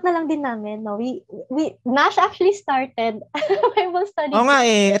 Promote na lang din namin, no? We Nash actually started Bible study. Oo nga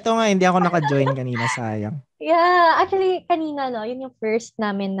ito nga, hindi ako naka-join kanina, sayang. Yeah, actually, kanina, no, yun yung first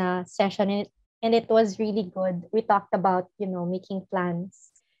namin na session and it was really good. We talked about, making plans.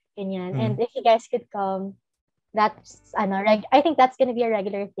 Ganyan. And if you guys could come, that's, I think that's gonna be a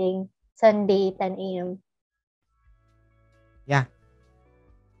regular thing. Sunday, 10 a.m. Yeah.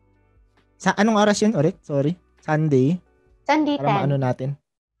 Sa anong oras yun ulit? Sorry. Sunday 10. Para maano natin?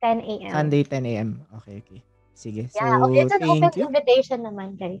 10 a.m. Sunday, 10 a.m. Okay. Sige. Yeah, so, it's an open you. invitation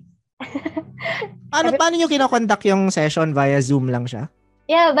naman, guys. Paano nyo kinokondak yung session? Via Zoom lang siya?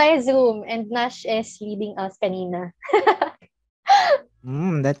 Yeah, via Zoom. And Nash is leading us kanina.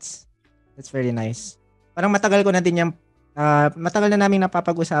 That's very nice. Parang matagal ko na din yung matagal na namin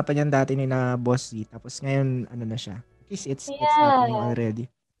napapag-usapan yan dati ni na Boss Z. Tapos ngayon, na siya. At least it's happening already.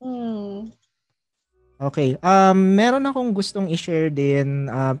 Okay. Meron akong gustong i-share din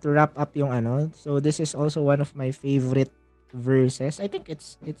to wrap up yung So this is also one of my favorite verses. I think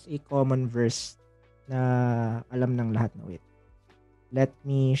it's a common verse na alam ng lahat na. Wait. Let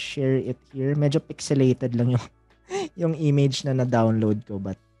me share it here. Medyo pixelated lang yung yung image na na-download ko,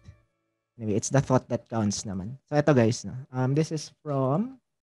 but anyway, it's the thought that counts naman. So ito guys, no. This is from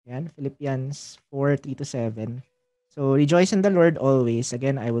Philippians 4:3-7. So rejoice in the Lord always.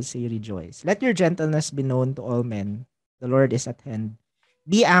 Again, I will say rejoice. Let your gentleness be known to all men. The Lord is at hand.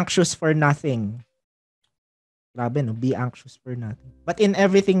 Be anxious for nothing. Grabe, no? Be anxious for nothing. But in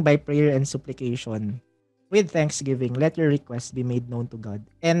everything by prayer and supplication, with thanksgiving, let your requests be made known to God.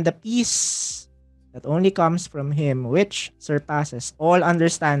 And the peace that only comes from Him, which surpasses all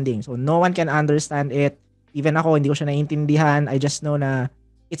understanding. So no one can understand it. Even ako, hindi ko siya naiintindihan. I just know na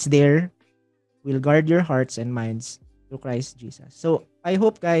it's there. Will guard your hearts and minds through Christ Jesus. So I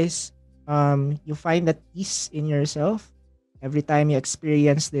hope, guys, you find that peace in yourself every time you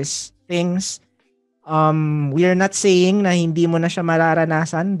experience these things. We are not saying na hindi mo na siya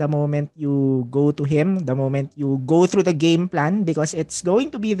mararanasan the moment you go to Him, the moment you go through the game plan, because it's going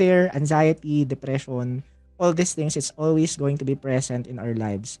to be there. Anxiety, depression, all these things, it's always going to be present in our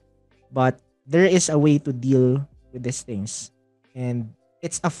lives. But there is a way to deal with these things, and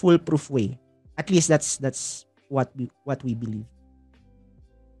it's a foolproof way. At least that's what we believe.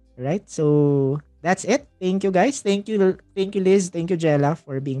 Right? So that's it. Thank you, guys. Thank you, Liz. Thank you, Jella,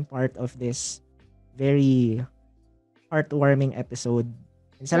 for being part of this very heartwarming episode.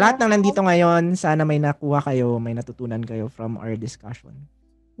 And sa lahat ng nandito ngayon, sana may nakuha kayo, may natutunan kayo from our discussion.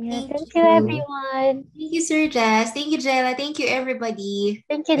 Yeah, thank you, everyone. Thank you, Sir Jazz. Thank you, Jella. Thank you, everybody.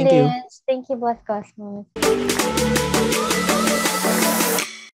 Thank you, Liz. Thank you, Boss Cosmos.